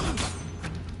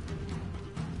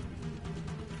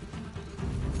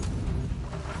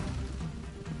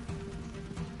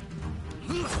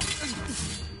 So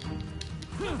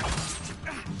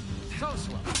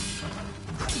slow.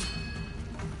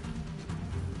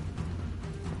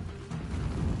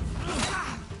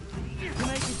 You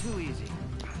make it too easy.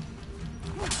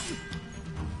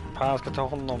 Han ska ta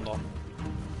honom då.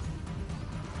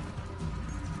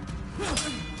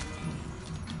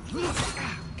 God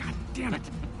damn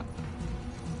it.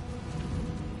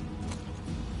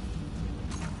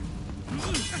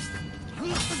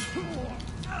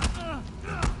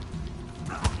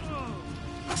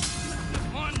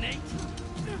 Come on, Nate.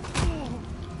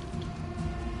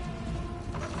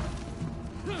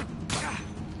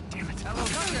 Damn it. Hello,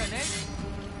 come here, Nate.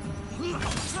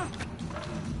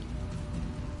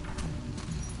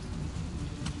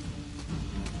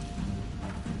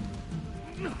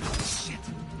 Shit.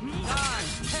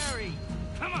 Dodge, Terry.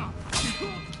 Come on.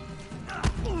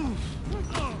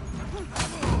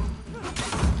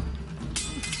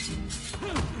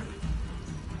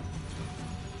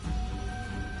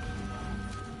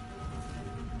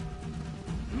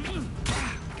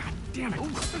 God damn it.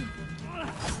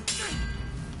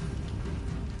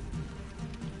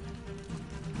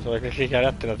 Så jag kan klicka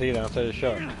rätt hela tiden så är det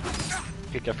kört.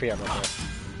 Klicka fel.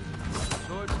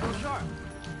 Sword still sharp.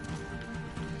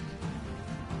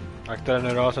 Akta dig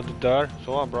nu då så att du dör.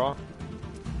 Så, bra.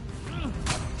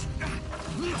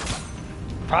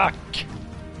 Fuck!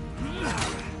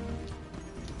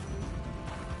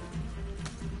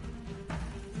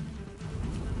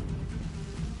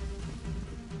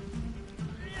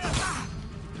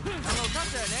 Hello, come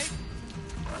there, Nate.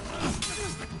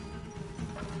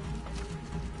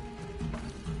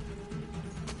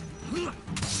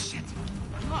 Shit.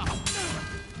 Come on.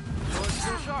 Sword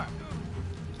still sharp.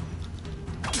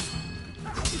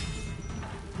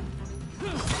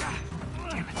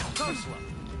 Damn it. So slow.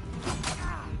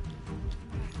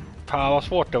 Fan vad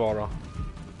svårt det var då.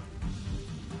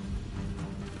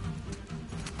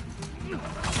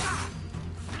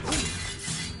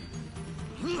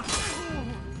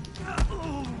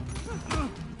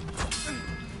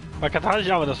 Man kan ta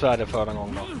han använda svärdet för en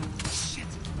gång då.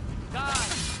 Shit.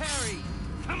 Dodge, Terry.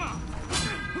 Come on.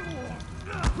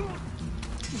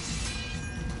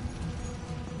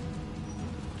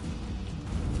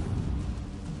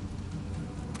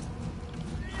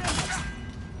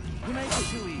 You make it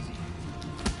too easy.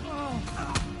 Hold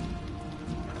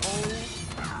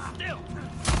still.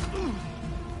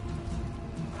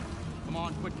 Come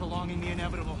on, quit prolonging the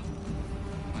inevitable.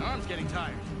 My arm's getting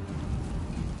tired.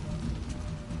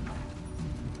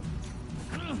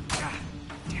 God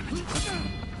damn it.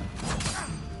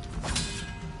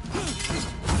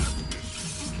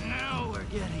 Now we're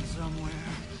getting somewhere.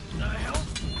 The hell's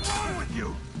wrong with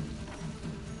you?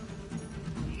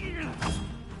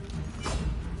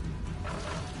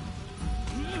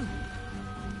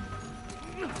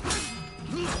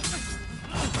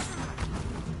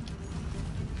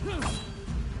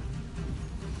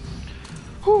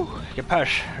 Vilken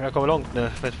pers. Jag kommer långt nu.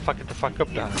 För att inte fucka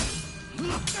upp det här.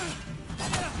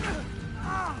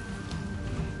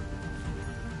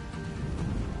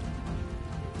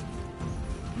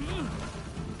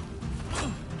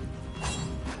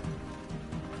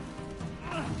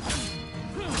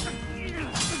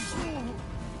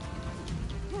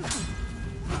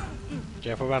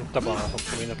 Jag får vänta bara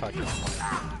på min attack.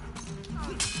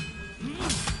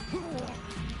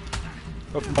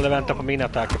 Uppenbarligen vänta på min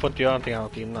attack. Jag får inte göra någonting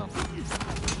annat innan. This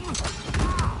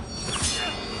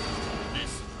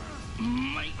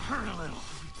might hurt a little.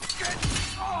 Get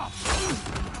off!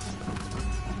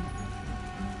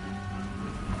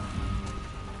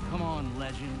 Come on,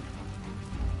 legend.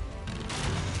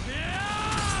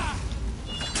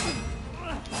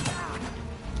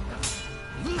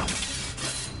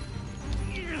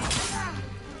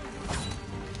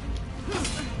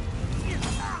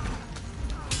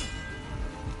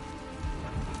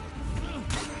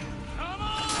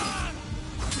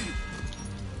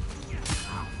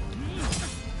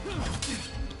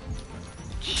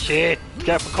 Shit,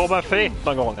 ska jag få komma fritt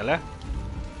någon gång eller?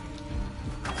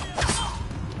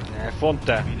 Nej, jag får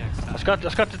inte. Jag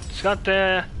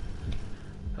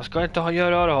ska inte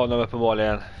göra honom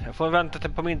uppenbarligen. Jag får vänta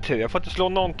till på min tur. Jag får inte slå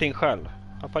någonting själv.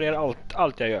 Jag parerar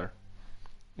allt jag gör.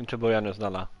 Inte börja nu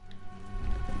snälla.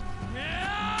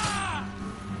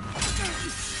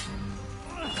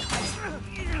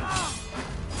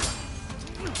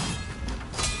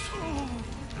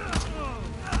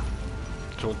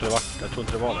 Jag tror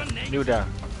inte det var det. Nu det.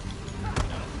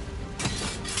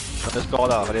 Så det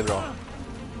skadar, men det är bra.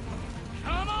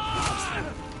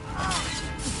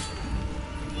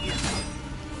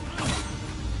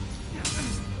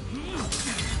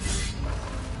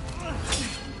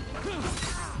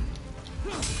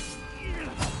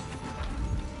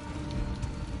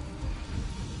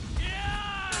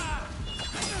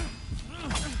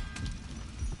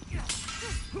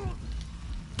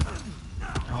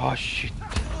 Åh, shit.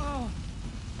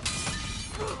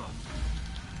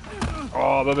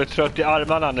 Åh, jag blir trött i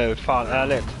armarna nu. Fan,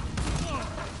 ärligt.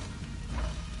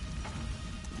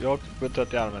 Jag blir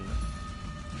trött i armen nu.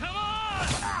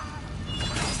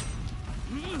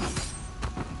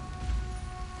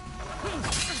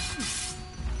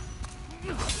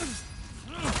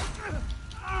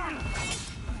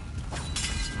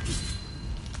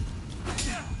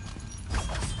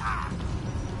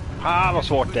 Ah, vad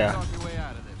svårt det är.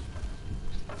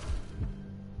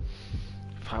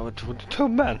 Fan, vad tog du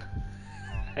tummen?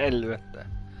 Helvete.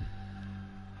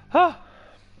 Ha!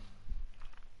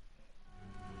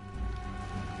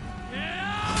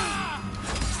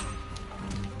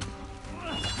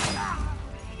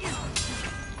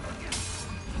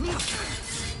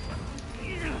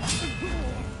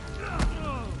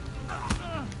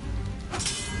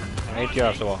 Nej, inte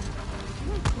göra så.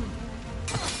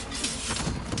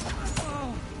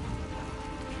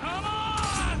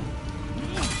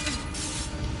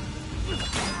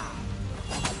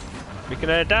 Vilken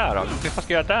är det där då? Hur fan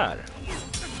ska jag göra där?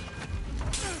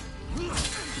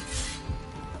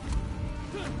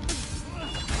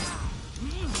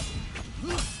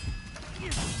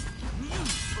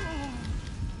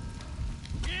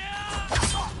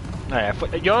 Nej,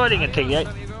 jag gör ingenting.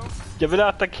 Jag vill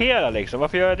attackera liksom.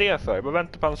 Varför gör jag det för? Jag bara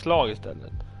väntar på hans slag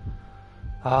istället.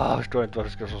 Jag förstår inte varför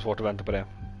det ska vara så svårt att vänta på det.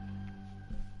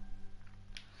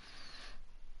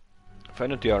 Får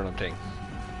jag inte göra någonting.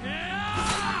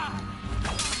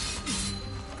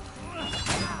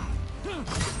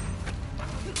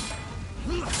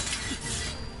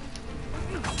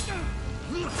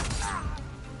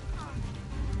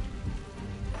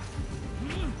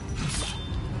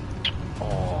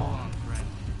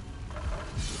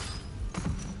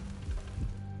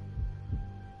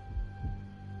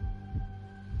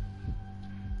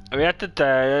 Jag vet inte,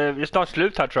 det är snart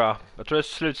slut här tror jag. Jag tror det är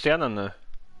slutscenen nu.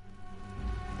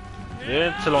 Det är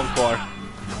inte så långt kvar.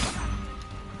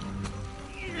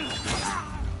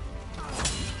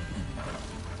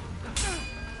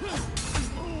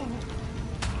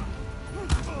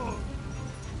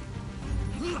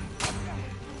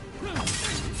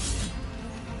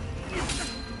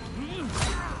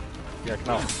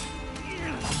 Jäklar.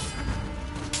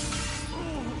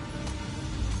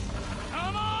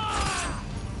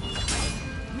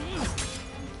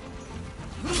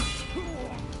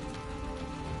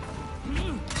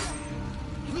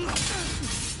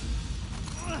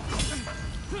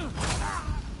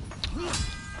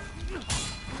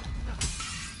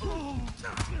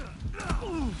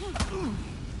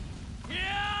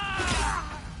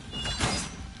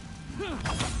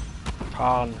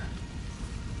 Fan.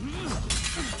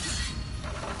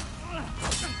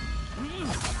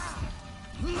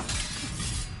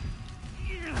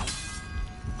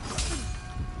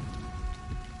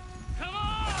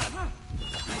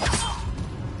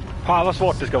 Fan vad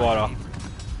svårt det ska vara.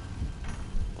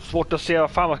 Svårt att se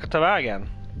vad fan man ska ta vägen.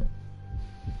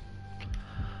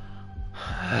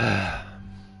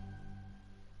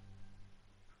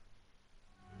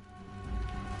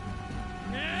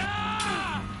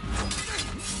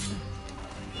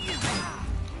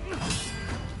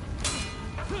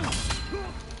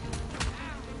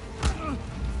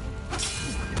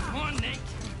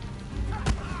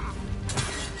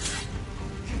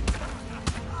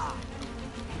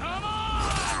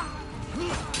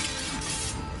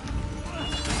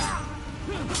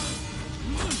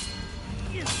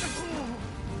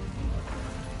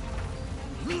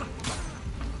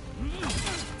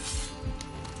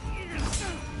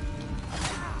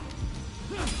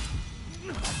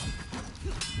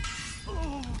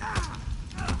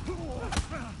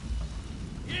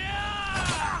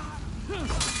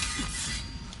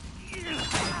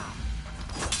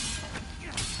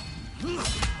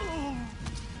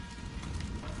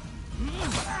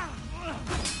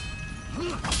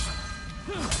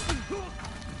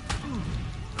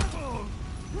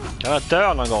 Kan jag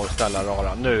dö någon gång ställa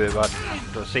rara? Nu är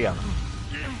det sen.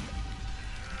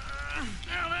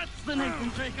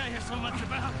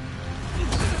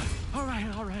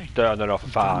 Dö nu då för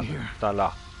fan.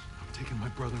 Ställa. Taking my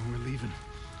brother and we're leaving.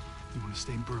 You want to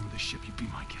stay in Burma with the ship, you be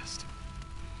my guest.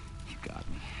 You got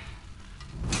me.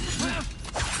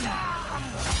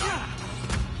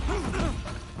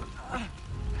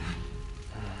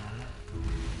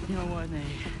 You know what,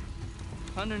 Nate?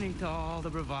 Underneath all the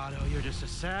bravado, you're just a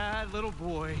sad little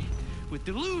boy with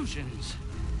delusions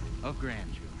of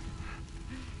grandeur.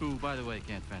 Who, by the way,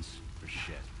 can't fence for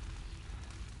shit.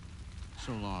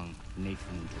 So long,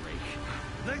 Nathan Drake.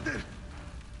 Nathan!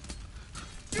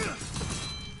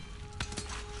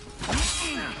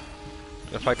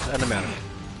 The fight is ännu mer.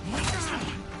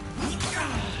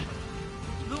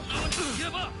 Don't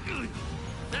give up.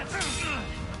 That's good.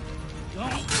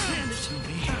 Don't hand it to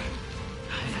me.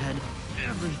 I had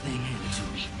everything handed to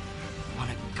me on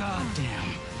a goddamn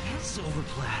silver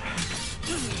platter.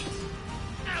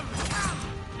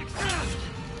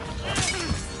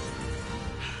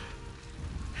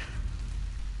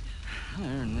 I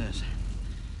earned this.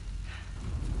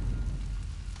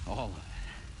 All of it.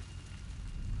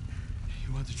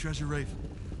 You want the treasure, Raven?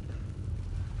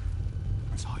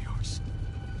 It's all yours.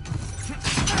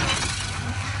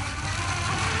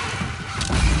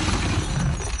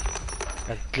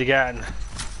 Äntligen!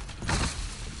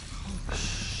 Oh,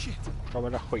 shit. Ta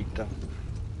med den skiten.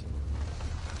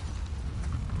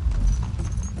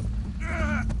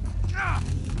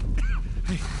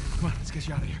 Hey, come on, let's get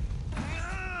you out of here.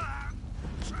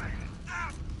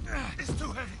 It's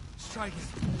too heavy. Let's try again.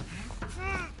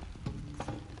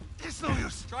 It's no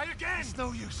use. Try again. It's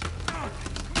no use. Come on.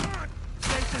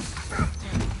 Nathan.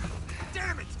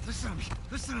 Damn it. Listen to me.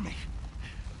 Listen to me.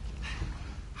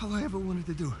 All I ever wanted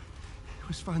to do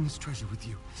was find this treasure with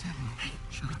you. Hey,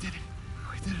 we did it.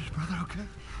 We did it, brother, okay?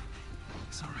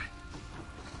 It's all right.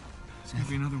 There's gonna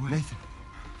be another way. Nathan,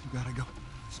 you gotta go.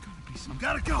 There's gonna be some. You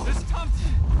gotta go! This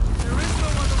Thompson! There is no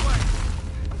other way!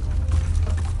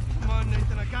 Come on,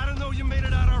 Nathan, I gotta know you made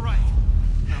it out all right.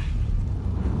 No.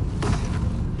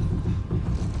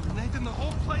 Nathan, the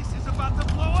whole place is about to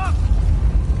blow up!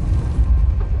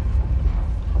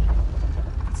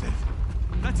 That's it.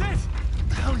 That's it! What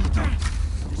the hell are you doing?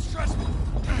 You stress me.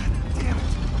 God damn it.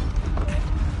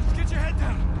 Let's get your head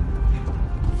down.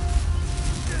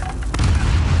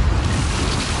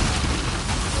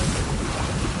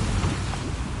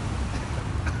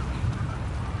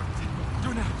 Do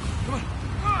it now. Come on.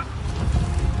 Come on.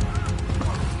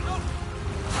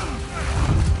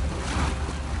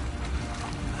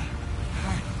 All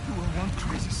right, you are one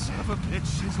crazy son of a bitch.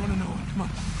 I just want to know it. Come on.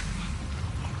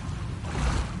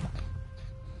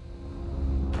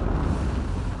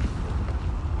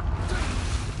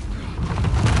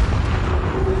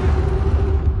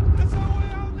 That's our way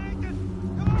out, Nathan.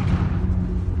 Come on.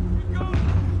 Keep going.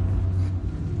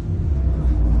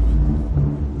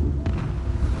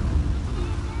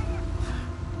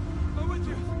 I'm with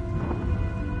you.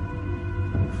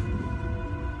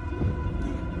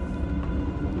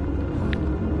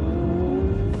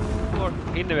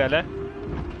 Hinner vi eller?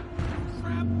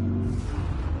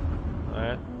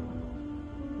 Nej.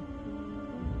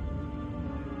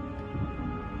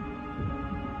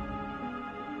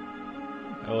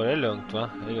 Jo, det är lugnt va?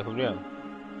 Inga problem.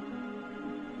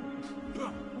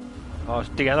 Ja,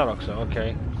 stenar också.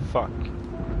 Okej. Fuck.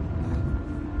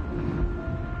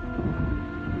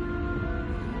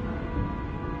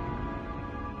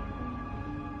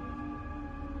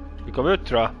 Vi kommer ut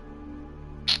tror jag.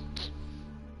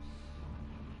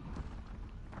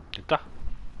 Titta.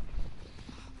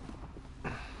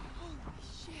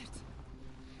 Shit.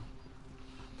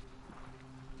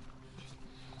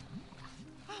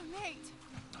 Oh, Nate.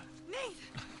 Nate.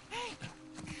 Hey.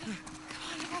 Come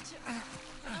on, I got you.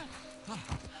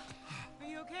 Are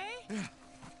you okay? Yeah.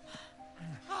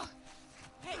 Oh.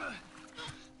 Hey.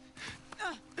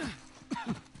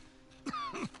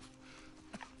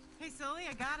 Hey, Sully,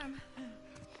 I got him.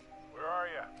 Where are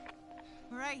you?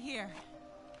 We're right here.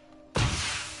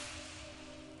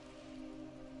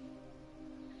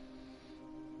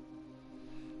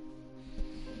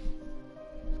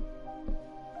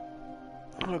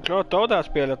 Har du klarat av det här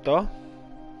spelet då?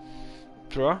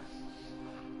 Tror jag.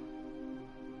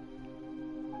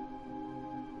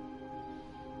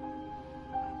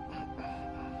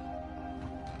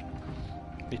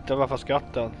 Hitta varför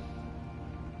skatten.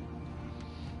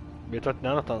 Vet vart den är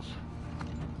någonstans.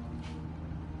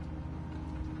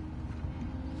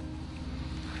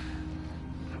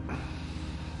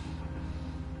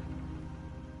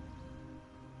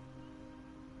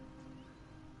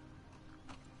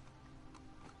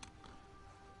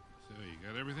 So, you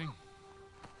got everything?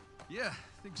 Yeah,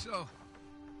 I think so.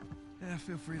 Yeah,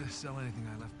 feel free to sell anything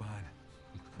I left behind.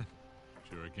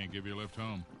 Sure I can't give you a lift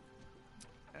home.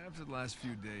 After the last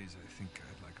few days, I think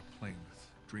I'd like a plane with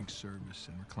drink service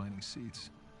and reclining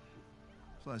seats.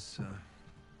 Plus,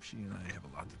 she and I have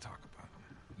a lot to talk about.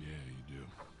 Yeah, you do.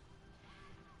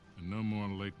 And no more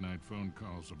late-night phone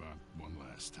calls about one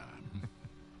last time.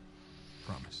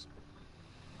 Promise.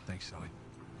 Thanks, Sully.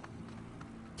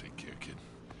 Take care, kid.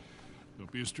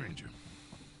 Don't be a stranger.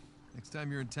 Next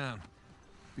time you're in town,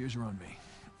 beers are on me.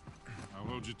 I'll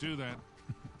hold you to that.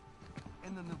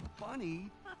 And then the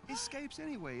bunny escapes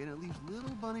anyway, and it leaves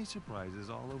little bunny surprises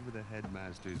all over the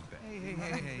headmaster's bed.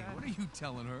 Hey, what are you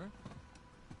telling her?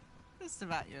 Just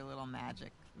about your little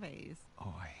magic phase.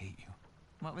 Oh, I hate you.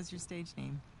 What was your stage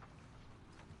name?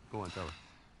 Go on, tell her.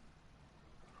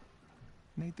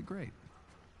 Nate the Great.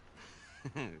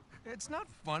 It's not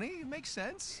funny. It makes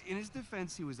sense. In his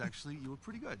defense, you were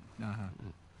pretty good. Uh-huh.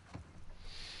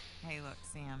 Hey, look,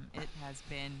 Sam, it has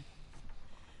been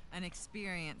an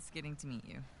experience getting to meet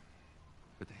you.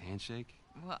 But the handshake,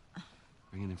 Well,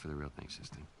 bring it in for the real thing,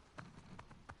 sister.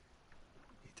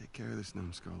 You take care of this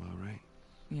numbskull, all right?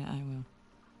 yeah, I will.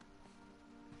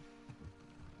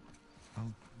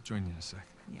 I'll join you in a sec.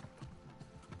 Yeah.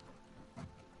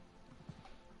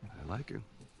 I like her.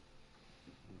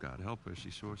 God help her,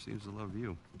 she sure seems to love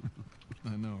you.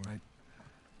 I know, right?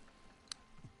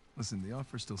 Listen, the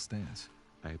offer still stands.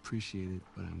 I appreciate it,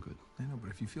 but I'm good. I know,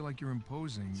 but if you feel like you're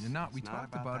imposing, you're not. We It's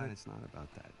not talked about that, it. It's not about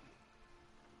that.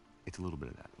 It's a little bit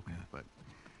of that, okay? Yeah. But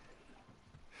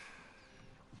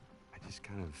I just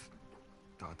kind of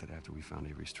thought that after we found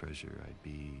Avery's treasure, I'd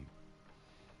be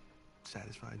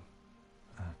satisfied.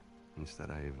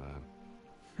 Instead, I've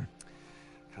kind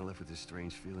of left with this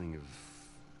strange feeling of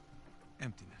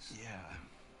Emptiness. yeah.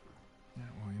 Yeah,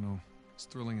 well, you know, as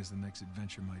thrilling as the next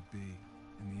adventure might be,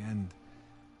 in the end,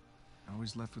 I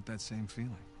always left with that same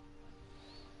feeling.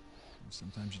 And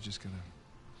sometimes you just gotta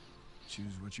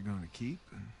choose what you're going to keep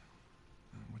and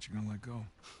what you're gonna let go.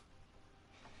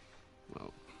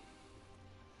 Well,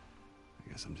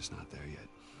 I guess I'm just not there yet.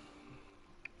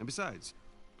 And besides,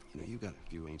 you know, you got a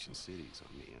few ancient cities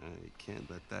on me. I can't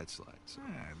let that slide. So.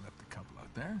 I left a couple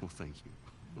out there. Well, thank you.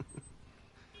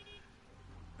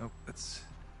 Oh, that's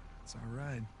all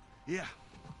right. Yeah.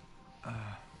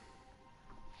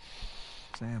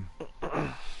 Sam,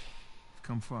 you've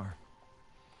come far.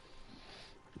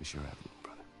 We sure have,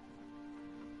 brother.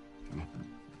 Come here.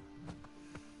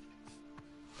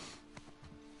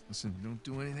 Listen, you don't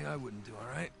do anything I wouldn't do, all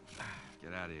right?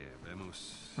 Get out of here,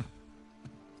 vemos.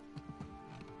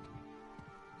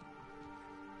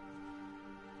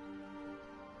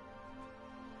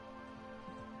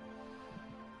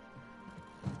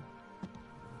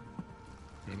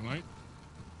 Good night.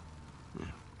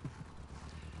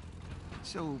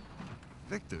 So,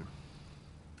 Victor,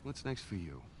 what's next for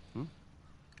you?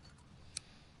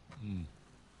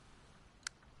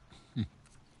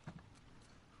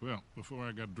 Well, before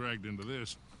I got dragged into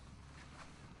this,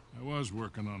 I was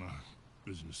working on a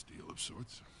business deal of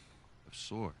sorts. Of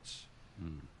sorts.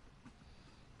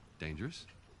 Dangerous?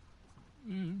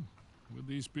 With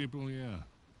these people, yeah.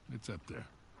 It's up there.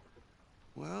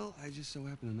 Well, I just so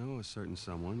happen to know a certain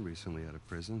someone recently out of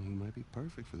prison who might be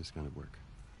perfect for this kind of work.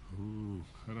 Ooh,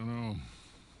 I don't know.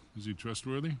 Is he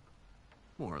trustworthy?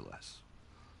 More or less.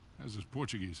 How's his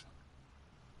Portuguese?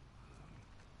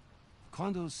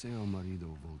 Quando seu marido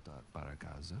volta para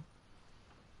casa?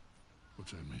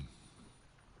 What's that mean?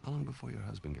 How long before your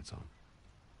husband gets home?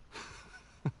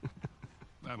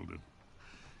 That'll do.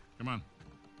 Come on.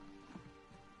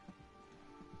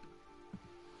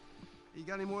 You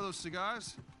got any more of those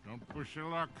cigars? Don't push your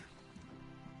luck.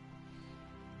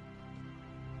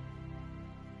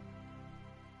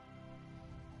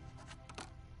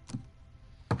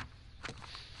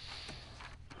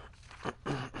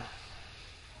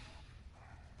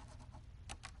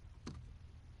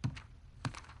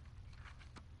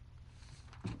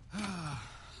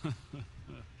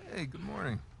 Hey, good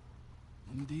morning.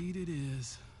 Indeed it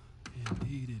is.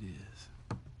 Indeed it is.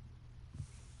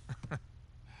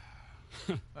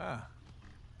 Ah.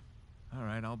 All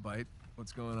right, I'll bite.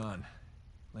 What's going on?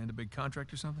 Land a big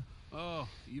contract or something? Oh,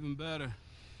 even better.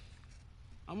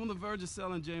 I'm on the verge of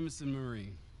selling Jameson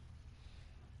Marine.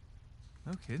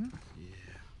 No kidding.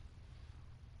 Yeah.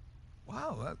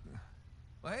 Wow, well,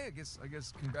 hey, I guess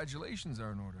congratulations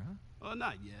are in order, huh? Well,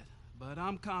 not yet, but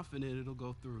I'm confident it'll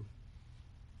go through.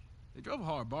 They drove a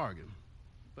hard bargain,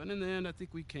 but in the end, I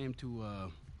think we came to a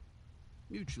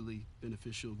mutually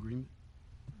beneficial agreement.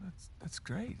 That's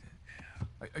great.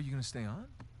 Are you gonna stay on?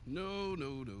 No.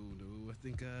 I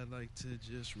think I'd like to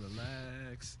just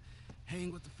relax,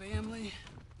 hang with the family,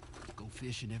 go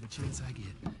fishing every chance I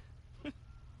get.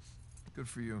 Good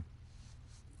for you.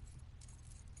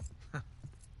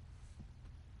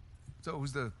 So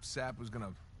who's the sap who's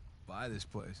gonna buy this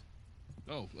place?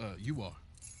 Oh, you are.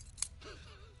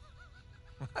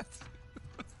 What?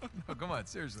 No, come on,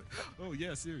 seriously. Oh,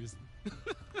 yeah, seriously.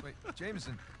 Wait,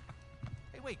 Jameson.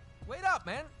 Hey, wait up,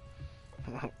 man.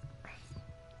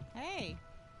 Hey.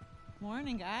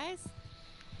 Morning, guys.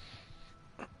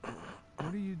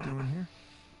 What are you doing here?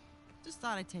 Just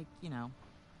thought I'd take,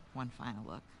 one final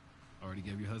look. Already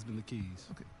gave your husband the keys.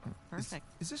 Okay. Perfect.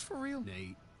 Is this for real?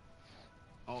 Nate,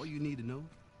 all you need to know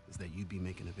is that you'd be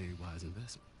making a very wise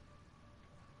investment.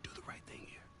 Do the right thing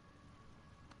here.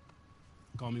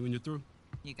 Call me when you're through.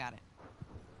 You got it.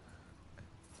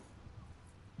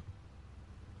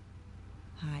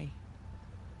 Hi.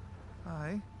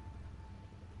 Hi.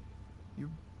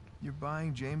 You're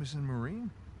buying Jameson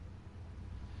Marine?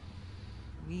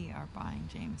 We are buying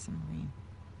Jameson Marine.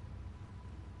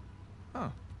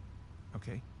 Oh.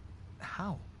 Okay.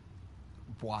 How?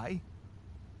 Why?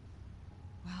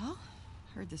 Well,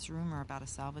 heard this rumor about a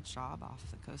salvage job off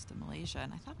the coast of Malaysia,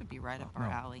 and I thought it'd be right up our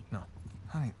alley. No.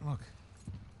 Honey, look.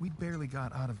 We barely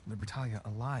got out of Libertalia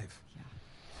alive. Yeah.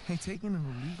 Hey, taking an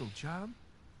illegal job?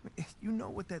 You know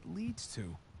what that leads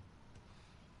to.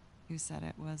 Who said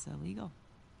it was illegal?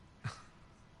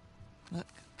 Look.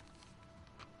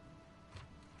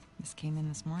 This came in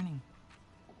this morning.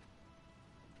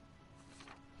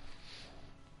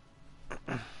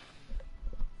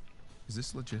 Is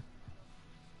this legit?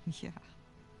 Yeah.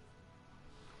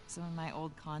 Some of my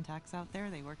old contacts out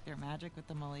there, they worked their magic with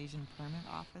the Malaysian permit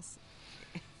office.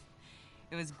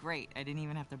 It was great. I didn't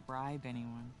even have to bribe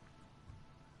anyone.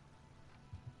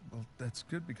 Well, that's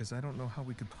good because I don't know how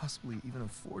we could possibly even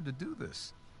afford to do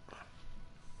this.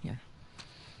 Here.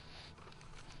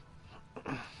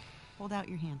 Hold out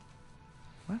your hand.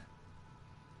 What?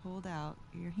 Hold out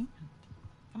your hand.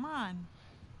 Come on.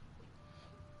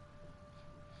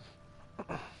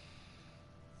 Holy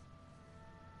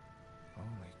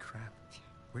crap.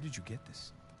 Where did you get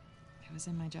this? It was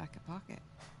in my jacket pocket.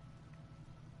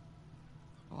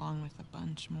 Along with a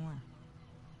bunch more.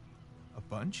 A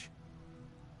bunch?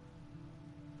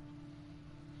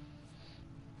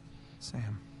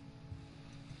 Sam.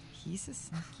 He's a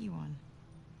sneaky one.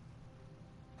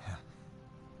 Yeah.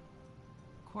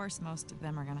 Of course, most of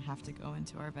them are going to have to go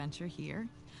into our venture here,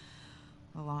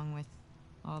 along with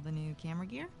all the new camera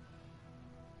gear.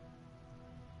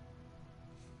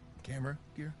 Camera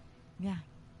gear? Yeah.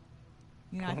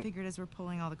 You know, I figured as we're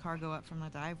pulling all the cargo up from the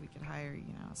dive, we could hire,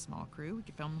 a small crew. We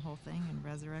could film the whole thing and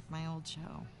resurrect my old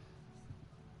show.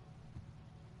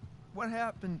 What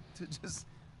happened to just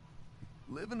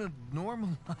living a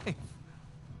normal life?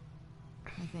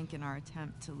 I think in our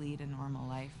attempt to lead a normal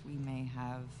life, we may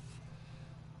have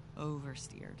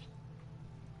oversteered.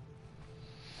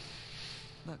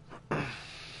 Look,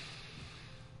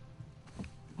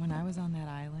 when I was on that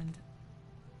island,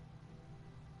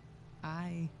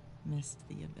 I missed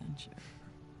the adventure.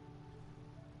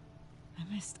 I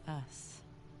missed us.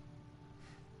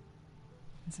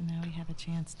 And so now we have a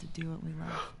chance to do what we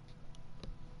love.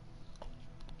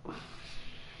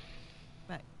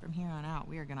 But from here on out,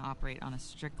 we are going to operate on a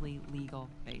strictly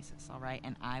legal basis, all right?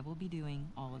 And I will be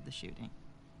doing all of the shooting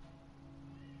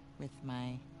with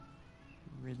my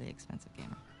really expensive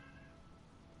camera.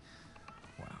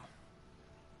 Wow.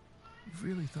 You've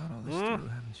really thought all this through,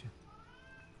 haven't you?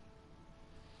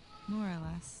 More or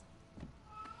less.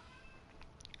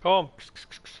 Kom.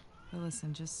 But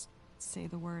listen, just say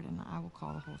the word and I will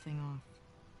call the whole thing off.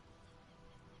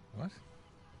 What?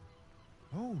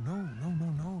 Oh, no.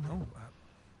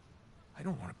 I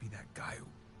don't want to be that guy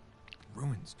who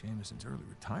ruins Jameson's early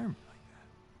retirement like that.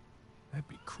 That'd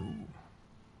be cruel.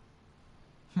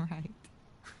 Right.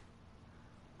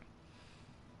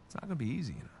 It's not going to be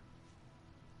easy,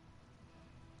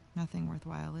 Nothing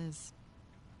worthwhile is.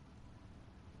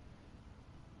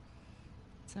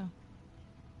 So,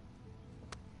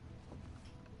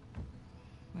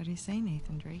 what do you say,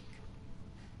 Nathan Drake?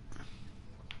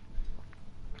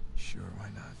 Sure, why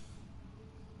not?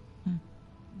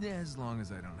 Yeah, as long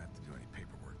as I don't have to do any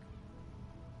paperwork.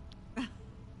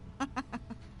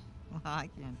 Well, I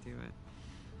can't do it.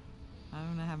 I'm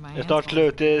gonna have my Det är hands snart full.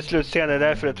 slut. Det är slutscen, det är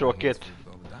därför det är tråkigt.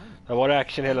 Det var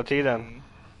action hela tiden.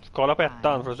 Kolla på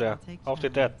ettan för att se.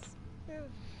 Avsnitt 1.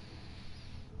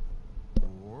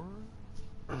 Or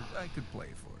I could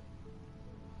play for it.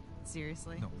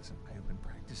 Seriously? No, listen, I have been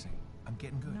practicing. I'm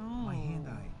getting good. No. My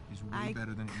hand-eye is way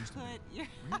better than it used to be. Your...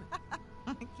 Really?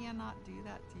 I cannot do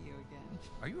that to you again.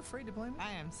 Are you afraid to play me?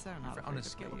 I am so not afraid On a to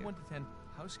scale play of you. 1 to 10,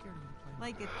 how scared are you to play me?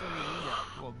 Like a 3.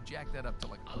 Yeah, well, jack that up to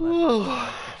like 11.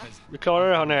 Because... Vi klarar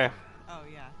det, hörni. Oh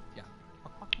yeah. Yeah.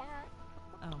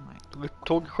 Oh my. Vi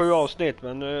tog 7 avsnitt,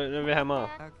 men nu är vi hemma.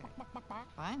 Okay.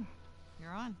 Fine.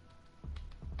 You're on.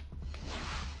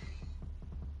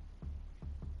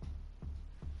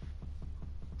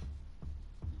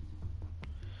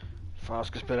 Fan, jag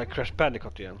ska spela Crash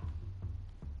Bandicoot igen.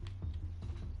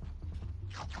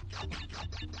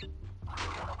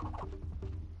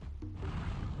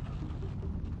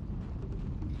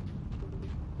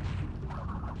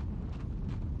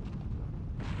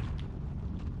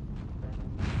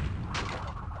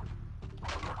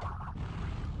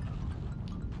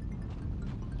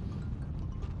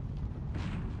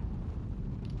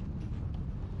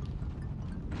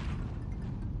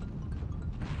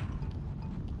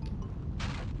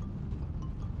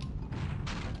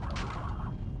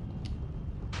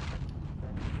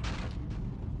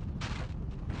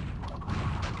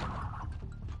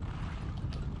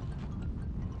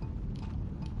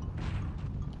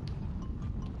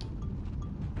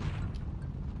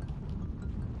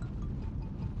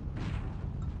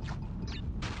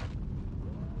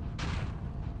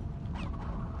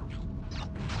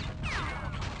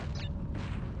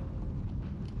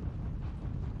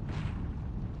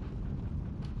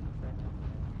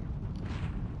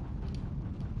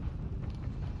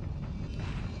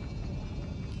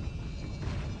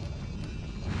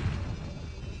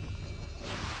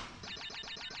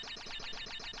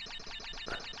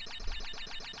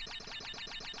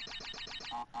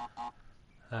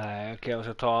 Okej, jag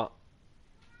ska ta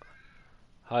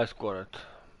highscoret.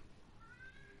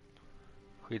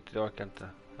 Skit, jag orkar inte.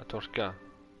 Jag torskar.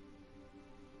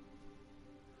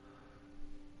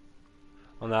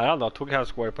 Och nära han då tog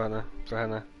highscoret på henne. För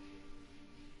henne.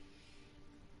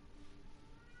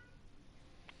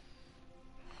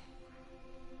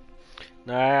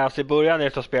 Nej, alltså i början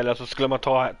efter spelet så skulle man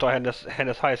ta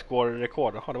hennes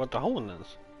highscore-rekord. Jaha, det var inte hon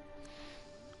ens.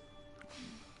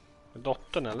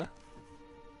 Dottern eller?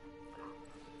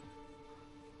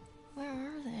 Where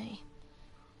are they?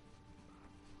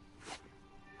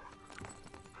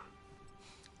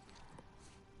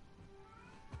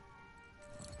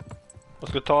 Jag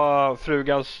skulle ta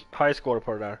frugans highscore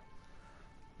på det där.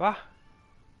 Va?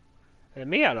 Är det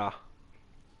mera?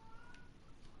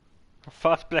 Vad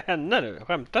fan spelar henne nu?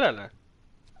 Skämtar eller?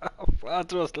 Fan, jag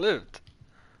tror det är slut.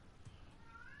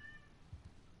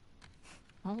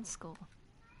 Old school.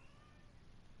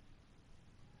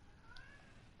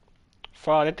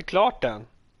 Fan, det är inte klart än.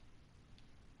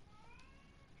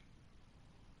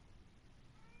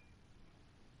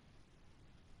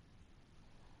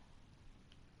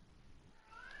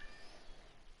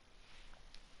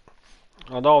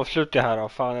 Ja, då avslutar jag här då.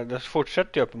 Fan, det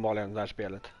fortsätter ju uppenbarligen det här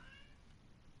spelet.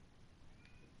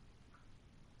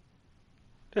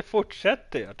 Det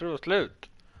fortsätter, jag tror det är slut.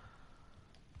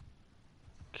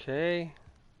 Okej.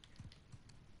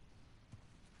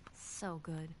 So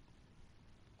good.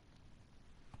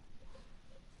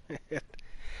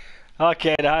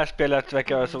 Okej, det här spelet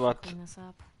verkar som att Clean this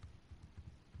up.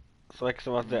 så verkar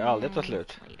som att det aldrig tar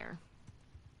slut. Later.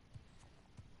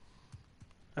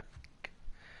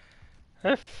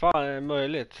 Hur fan är det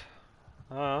möjligt?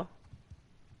 Ja.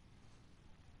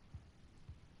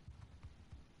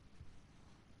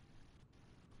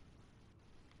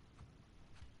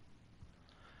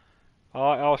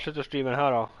 Ja, jag avslutar streamen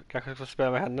här då. Kanske får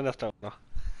spela med henne nästa gång då.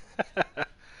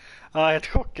 Ja, helt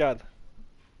chockad.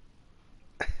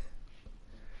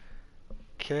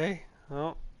 Okej,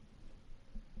 ja.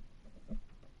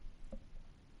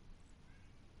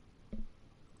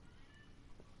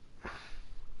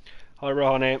 Ha det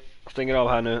bra hörni. Stänger av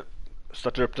här nu.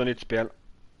 Startar upp något nytt spel.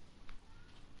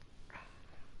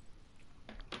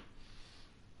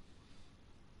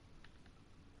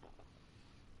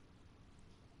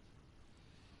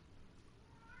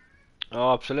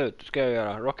 Ja, absolut. Det ska jag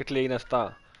göra. Rocket League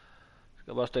nästa.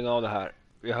 Ska bara stänga av det här.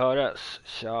 Vi hörs.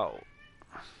 Ciao.